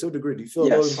completely, but to a degree. Do you feel a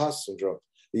little imposter syndrome?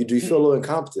 Do you feel a little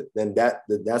incompetent? Then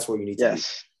that's where you need to be.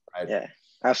 Right? Yeah,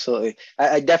 absolutely.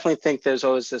 I definitely think there's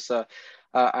always this,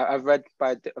 I've read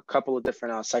by a couple of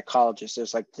different psychologists,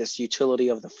 there's like this utility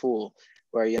of the fool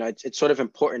where, it's sort of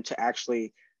important to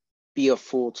actually be a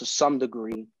fool to some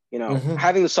degree,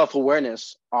 having the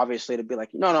self-awareness, obviously, to be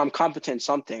like, no, I'm competent in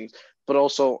some things, but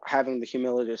also having the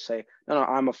humility to say, no,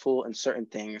 I'm a fool in certain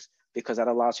things, because that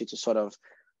allows you to sort of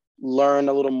learn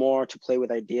a little more, to play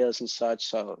with ideas and such.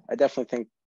 So I definitely think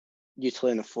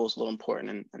utility in the fool is a little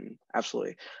important, and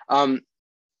absolutely. And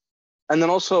then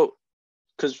also,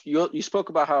 because you spoke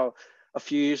about how a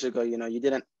few years ago, you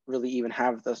didn't really even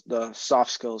have the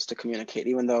soft skills to communicate,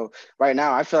 even though right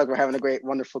now I feel like we're having a great,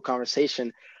 wonderful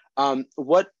conversation.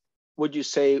 What would you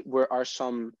say are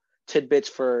some tidbits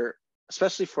for,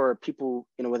 especially for people,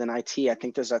 within IT? I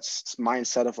think there's that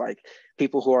mindset of like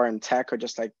people who are in tech are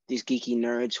just like these geeky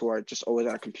nerds who are just always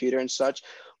on a computer and such.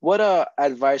 What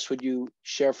advice would you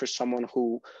share for someone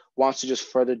who wants to just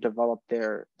further develop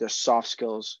their soft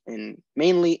skills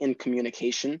mainly in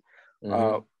communication,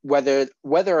 whether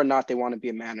or not they want to be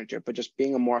a manager, but just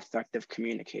being a more effective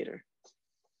communicator?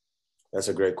 That's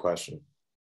a great question.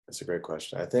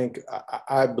 I think,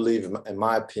 I believe, in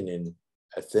my opinion,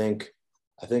 I think,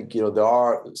 there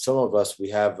are some of us,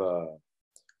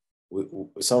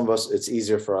 some of us, it's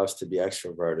easier for us to be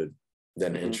extroverted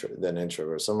than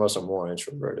introvert. Some of us are more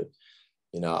introverted.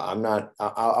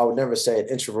 I would never say an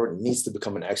introvert needs to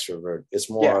become an extrovert. It's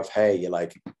more of, hey, you're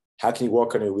like, how can you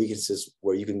work on your weaknesses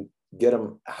where you can get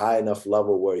them high enough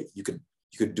level where you could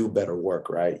do better work,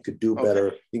 right? You could do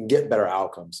better, you can get better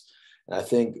outcomes. And I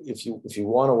think if you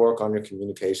want to work on your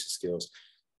communication skills,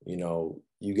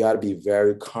 you got to be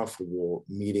very comfortable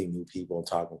meeting new people and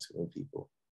talking to new people.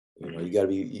 You got to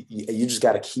be, you just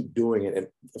got to keep doing it. And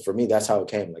for me, that's how it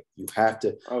came. Like, you have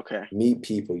to meet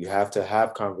people. You have to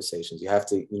have conversations. You have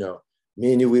to,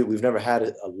 me and you, we've never had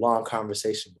a long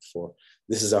conversation before.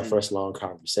 This is our first long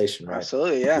conversation, right?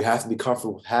 Absolutely, yeah. You have to be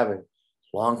comfortable with having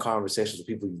long conversations with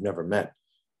people you've never met,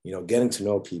 getting to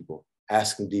know people,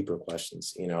 asking deeper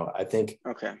questions. I think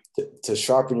to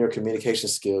sharpen your communication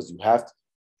skills,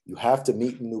 you have to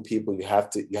meet new people. You have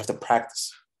to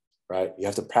practice, right? You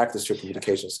have to practice your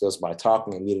communication skills by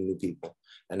talking and meeting new people.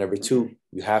 And number two,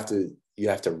 you have to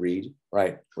read,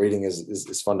 right? Reading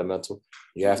is fundamental.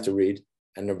 You have to read.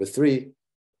 And number three,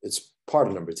 it's part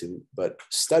of number two, but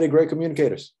study great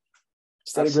communicators.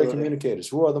 Study great communicators.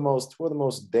 Who are the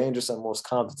most dangerous and most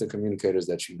competent communicators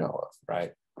that you know of,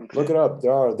 right? Look it up.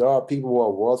 There are people who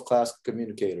are world-class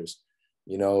communicators.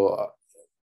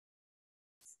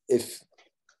 If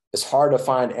it's hard to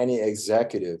find any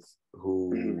executive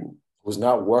who's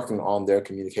not working on their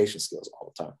communication skills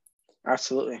all the time.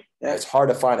 Absolutely. Yeah. It's hard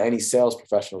to find any sales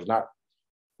professional who's not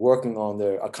working on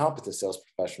a competent sales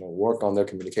professional, work on their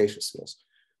communication skills.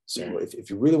 So if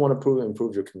you really want to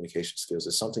improve your communication skills,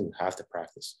 it's something you have to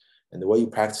practice. And the way you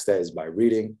practice that is by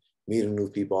reading, meeting new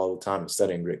people all the time, and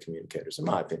studying great communicators, in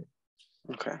my opinion.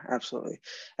 Okay, absolutely.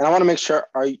 And I want to make sure,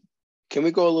 can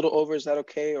we go a little over? Is that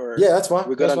okay? Or yeah, that's fine.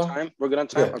 We're good on time? We're good on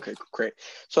time? Yeah. Okay, great.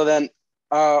 So then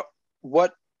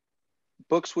what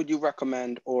books would you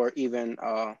recommend, or even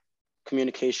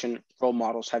communication role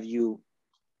models have you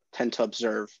tend to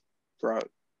observe throughout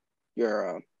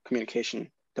your communication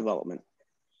development?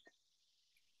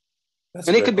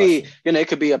 And it could be, it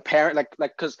could be a parent, like,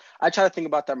 because I try to think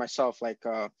about that myself. Like,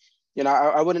 I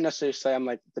wouldn't necessarily say I'm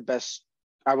like the best.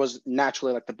 I was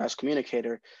naturally like the best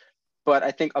communicator, but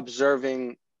I think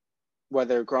observing,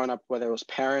 whether growing up, whether it was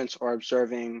parents or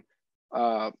observing,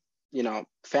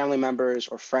 family members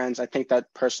or friends, I think that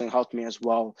personally helped me as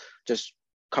well. Just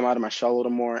come out of my shell a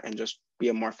little more and just be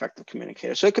a more effective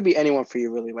communicator. So it could be anyone for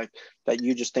you, really, like that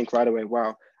you just think right away,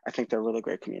 wow, I think they're a really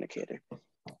great communicator.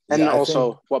 And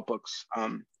also, what books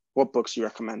you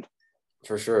recommend?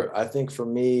 For sure. I think for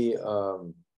me,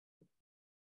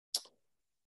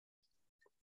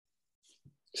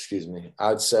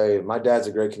 I'd say my dad's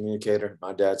a great communicator.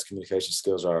 My dad's communication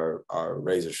skills are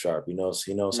razor sharp. He knows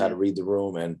how to read the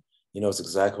room, and he knows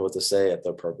exactly what to say at the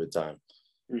appropriate time.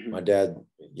 My dad,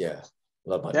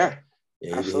 love my dad.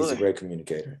 Yeah, he's a great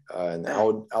communicator. And I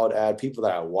would add people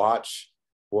that I watch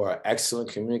who are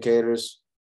excellent communicators.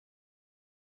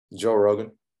 Joe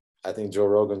Rogan. I think Joe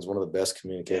Rogan's one of the best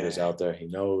communicators out there. He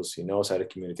knows how to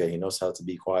communicate. He knows how to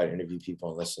be quiet, interview people,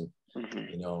 and listen.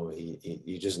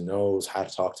 He just knows how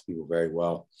to talk to people very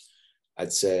well.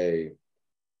 I'd say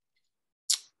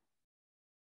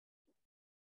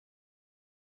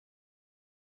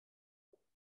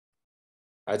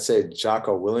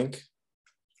Jocko Willink.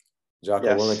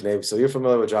 Willink, maybe. So you're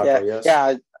familiar with Jocko, yes? Yeah,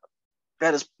 I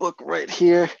got his book right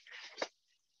here.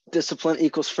 Discipline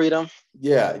Equals Freedom.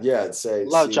 Yeah.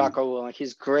 Love Jocko Willink.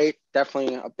 He's great.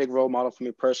 Definitely a big role model for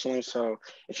me personally. So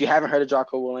if you haven't heard of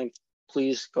Jocko Willink,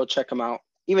 please go check him out.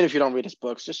 Even if you don't read his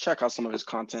books, just check out some of his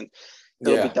content.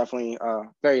 It'll be definitely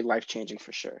very life-changing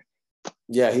for sure.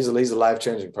 Yeah, he's a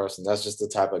life-changing person. That's just the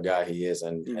type of guy he is.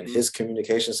 And his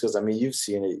communication skills, I mean, you've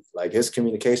seen it, like his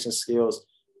communication skills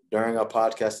during our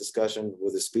podcast discussion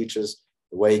with his speeches,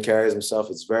 the way he carries himself,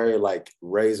 it's very like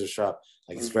razor sharp.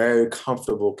 Like he's very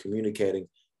comfortable communicating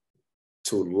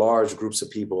to large groups of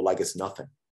people like it's nothing.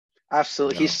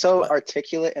 Absolutely. He's so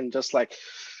articulate and just like,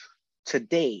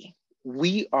 today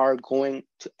we are going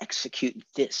to execute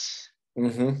this.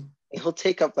 Mm-hmm. And he'll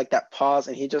take up like that pause,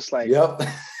 and he just like, Yep.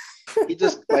 he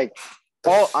just like,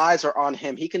 all eyes are on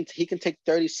him. He can take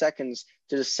 30 seconds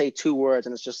to just say 2 words,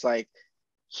 and it's just like,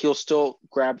 he'll still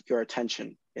grab your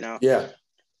attention, you know? Yeah.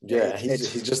 Yeah.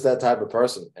 It's He's just that type of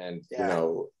person. And, you yeah.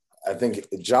 know, I think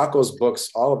Jocko's books,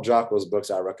 all of Jocko's books,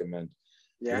 I recommend.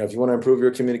 Yeah. You know, if you want to improve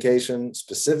your communication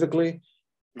specifically,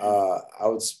 I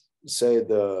would say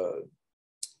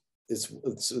it's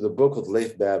the book with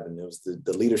Leif Babin. It was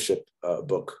the leadership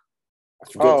book.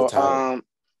 I forget the title.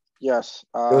 Yes.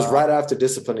 It was right after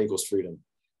Discipline Equals Freedom.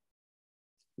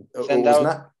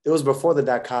 It was before the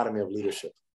dichotomy of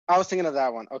leadership. I was thinking of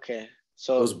that one. Okay.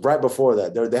 So it was right before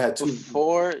that. They had two.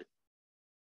 Before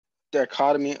the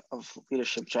dichotomy of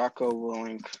leadership, Jocko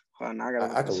Willink. Hold on,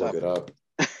 I can look it up.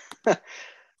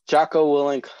 Jocko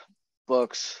Willink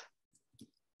books.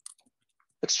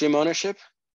 Extreme Ownership?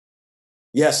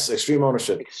 Yes, Extreme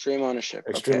Ownership. Extreme Ownership.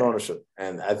 Extreme Ownership.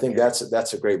 And I think that's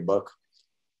a great book.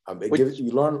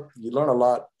 You learn a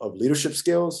lot of leadership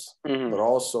skills, but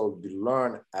also you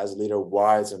learn as a leader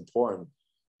why it's important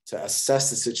to assess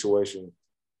the situation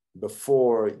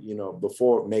before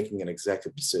making an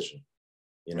executive decision.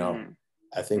 You know,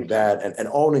 I think that and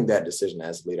owning that decision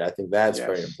as a leader, I think that's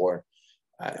very important.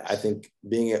 I think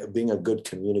being a good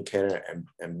communicator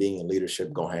and being in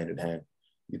leadership go hand in hand.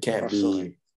 You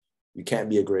can't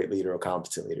be a great leader or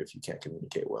competent leader if you can't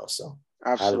communicate well. So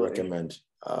I would recommend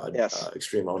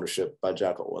Extreme Ownership by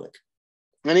Jocko Willink.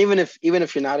 And even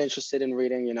if you're not interested in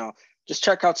reading, you know, just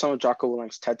check out some of Jocko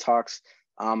Willink's TED Talks.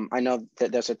 I know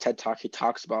that there's a TED Talk he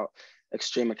talks about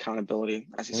extreme accountability,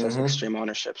 as he says, extreme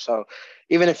ownership. So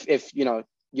even if you know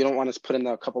you don't want to put in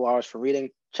a couple hours for reading,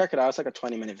 check it out. It's like a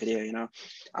 20-minute video, you know,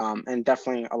 and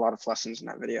definitely a lot of lessons in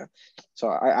that video. So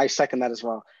I second that as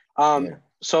well.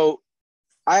 So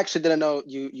I actually didn't know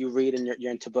you read and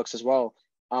you're into books as well.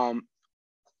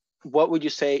 What would you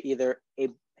say, either a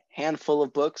handful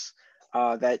of books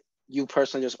that you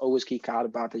personally just always geek out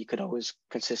about, that you could always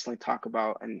consistently talk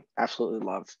about and absolutely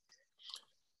love?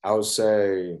 I would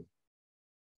say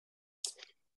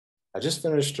I just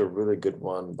finished a really good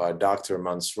one by Dr.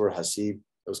 Mansour Hassib.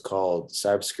 It was called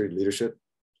Cybersecurity Leadership.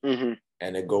 And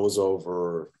it goes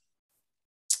over,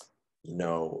 you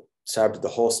know,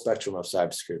 the whole spectrum of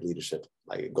cybersecurity leadership.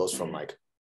 Like it goes from like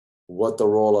what the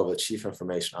role of a chief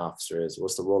information officer is,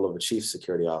 what's the role of a chief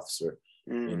security officer,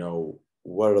 you know,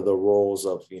 what are the roles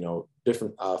of, you know,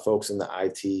 different folks in the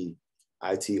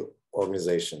IT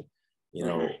organization, you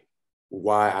know,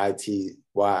 why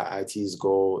IT's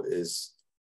goal is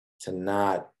to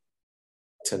not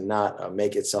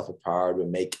make itself a priority, but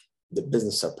make the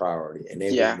business a priority,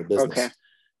 enabling the business,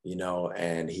 you know,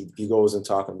 and he goes and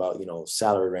talking about, you know,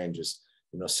 salary ranges,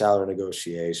 you know, salary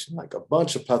negotiation, like a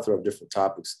bunch of plethora of different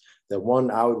topics that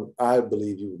I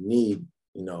believe you would need,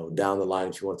 you know, down the line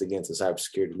if you want to get into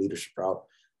cybersecurity leadership route.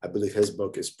 I believe his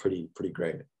book is pretty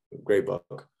great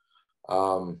book.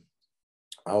 I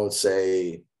would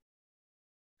say,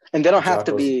 and they don't have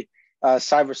to be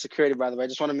cybersecurity, by the way. I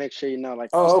just want to make sure you know, like,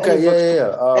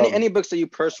 any books that you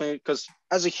personally, because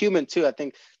as a human too, I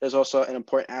think there's also an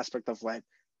important aspect of like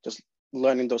just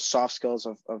learning those soft skills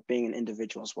of being an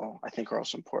individual as well, I think are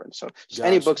also important. So just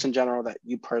any books in general that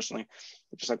you personally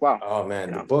are just like, wow. Oh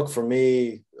man, the book for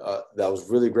me that was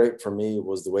really great for me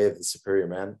was The Way of the Superior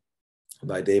Man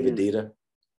by David Dita.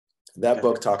 That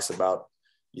book talks about,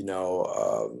 you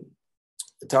know,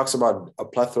 it talks about a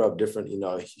plethora of different, you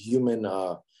know, human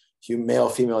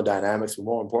male-female dynamics, but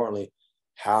more importantly,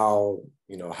 how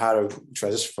to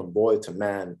transition from boy to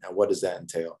man and what does that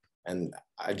entail. And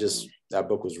that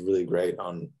book was really great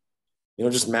on, you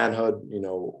know, just manhood, you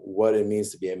know, what it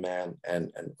means to be a man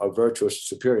and a virtuous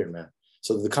superior man.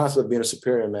 So the concept of being a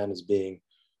superior man is being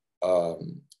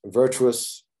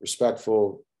virtuous,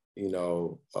 respectful, you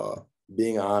know,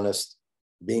 being honest,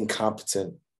 being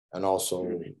competent, and also,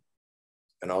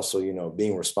 you know,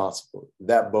 being responsible.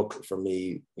 That book for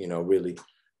me, you know, really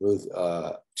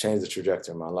changed the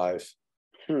trajectory of my life.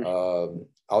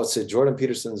 I would say Jordan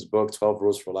Peterson's book, 12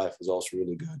 Rules for Life, is also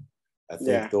really good. I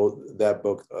think that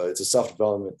book, it's a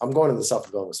self-development. I'm going into the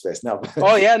self-development space now.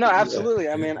 Oh yeah, no, absolutely.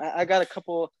 I mean, I got a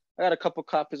couple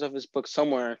copies of his book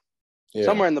somewhere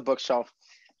in the bookshelf.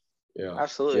 Yeah,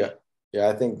 absolutely. Yeah,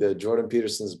 I think the Jordan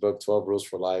Peterson's book, 12 Rules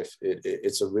for Life,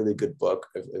 it's a really good book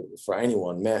for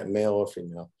anyone, male or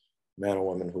female, man or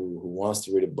woman who wants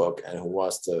to read a book and who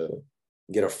wants to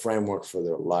get a framework for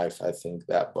their life. I think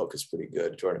that book is pretty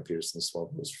good. Jordan Peterson's 12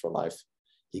 Rules for Life.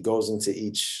 He goes into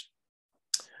each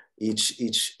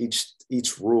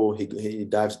rule. He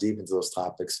dives deep into those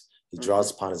topics. He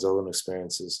draws upon his own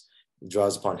experiences, He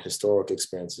draws upon historic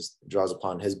experiences. He draws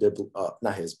upon his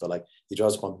not his, but like he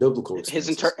draws upon biblical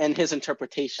experiences his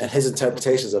interpretations and his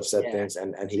interpretations of said things,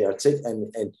 and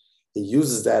he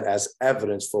uses that as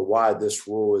evidence for why this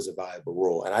rule is a valuable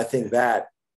rule. And I think that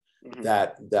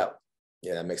that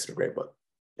makes it a great book.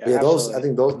 Yeah, those I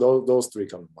think those three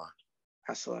come to mind.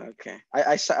 Absolutely. Okay.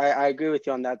 I agree with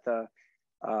you on that.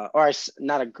 Or I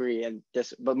not agree, and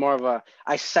this, but more of a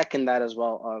I second that as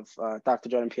well of Dr.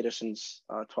 Jordan Peterson's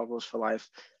 12 Rules for Life.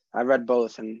 I read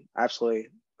both and absolutely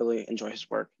really enjoy his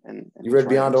work. And you read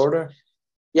Beyond Order?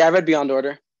 Yeah, I read Beyond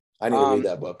Order. I need to read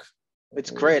that book. It's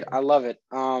great. I love it.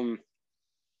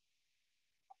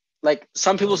 Like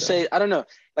some people say, I don't know.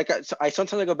 Like I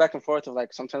sometimes go back and forth of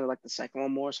like sometimes I like the second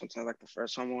one more, sometimes I like the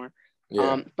first one more.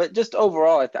 Yeah. But just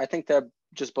overall, I think they're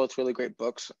just both really great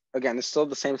books. Again, it's still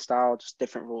the same style, just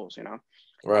different rules, you know.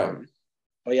 Right.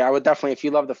 But yeah, I would definitely, if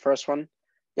you love the first one,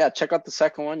 yeah, check out the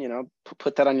second one. You know,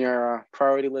 put that on your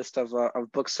priority list of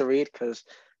books to read, because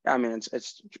yeah, I mean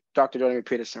it's Dr. Jordan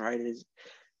Peterson, right?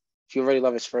 If you already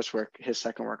love his first work, his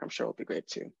second work, I'm sure will be great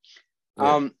too.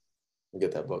 Yeah.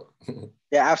 Get that book.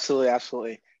 Yeah,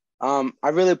 absolutely. I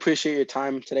really appreciate your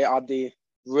time today, Abdi.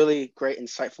 Really great,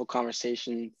 insightful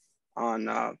conversation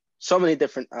on so many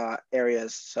different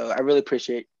areas. So I really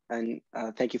appreciate and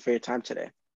thank you for your time today.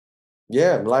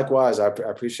 Yeah, likewise. I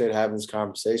appreciate having this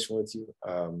conversation with you.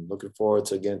 Looking forward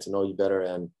to getting to know you better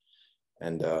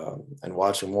and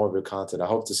watching more of your content. I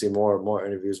hope to see more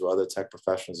interviews with other tech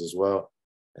professionals as well.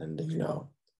 And you know,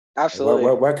 absolutely.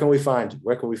 Where can we find you?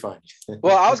 Where can we find you?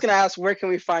 Well, I was going to ask, where can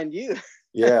we find you?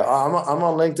 Yeah, I'm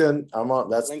on LinkedIn.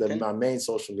 That's my main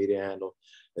social media handle.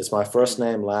 It's my first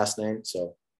name, last name.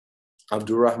 So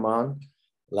Abdul Rahman,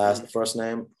 first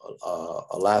name,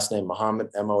 last name Mohamed,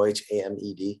 Mohamed.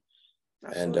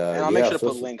 And I'll make sure to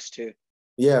put links too.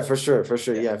 Yeah, for sure.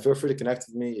 Yeah, feel free to connect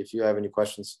with me if you have any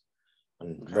questions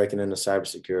on breaking into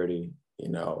cybersecurity. You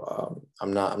know,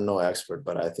 I'm no expert,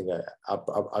 but I think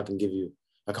I can give you.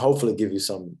 I can hopefully give you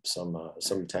some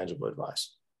tangible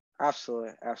advice.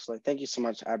 Absolutely. Thank you so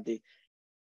much, Abdi.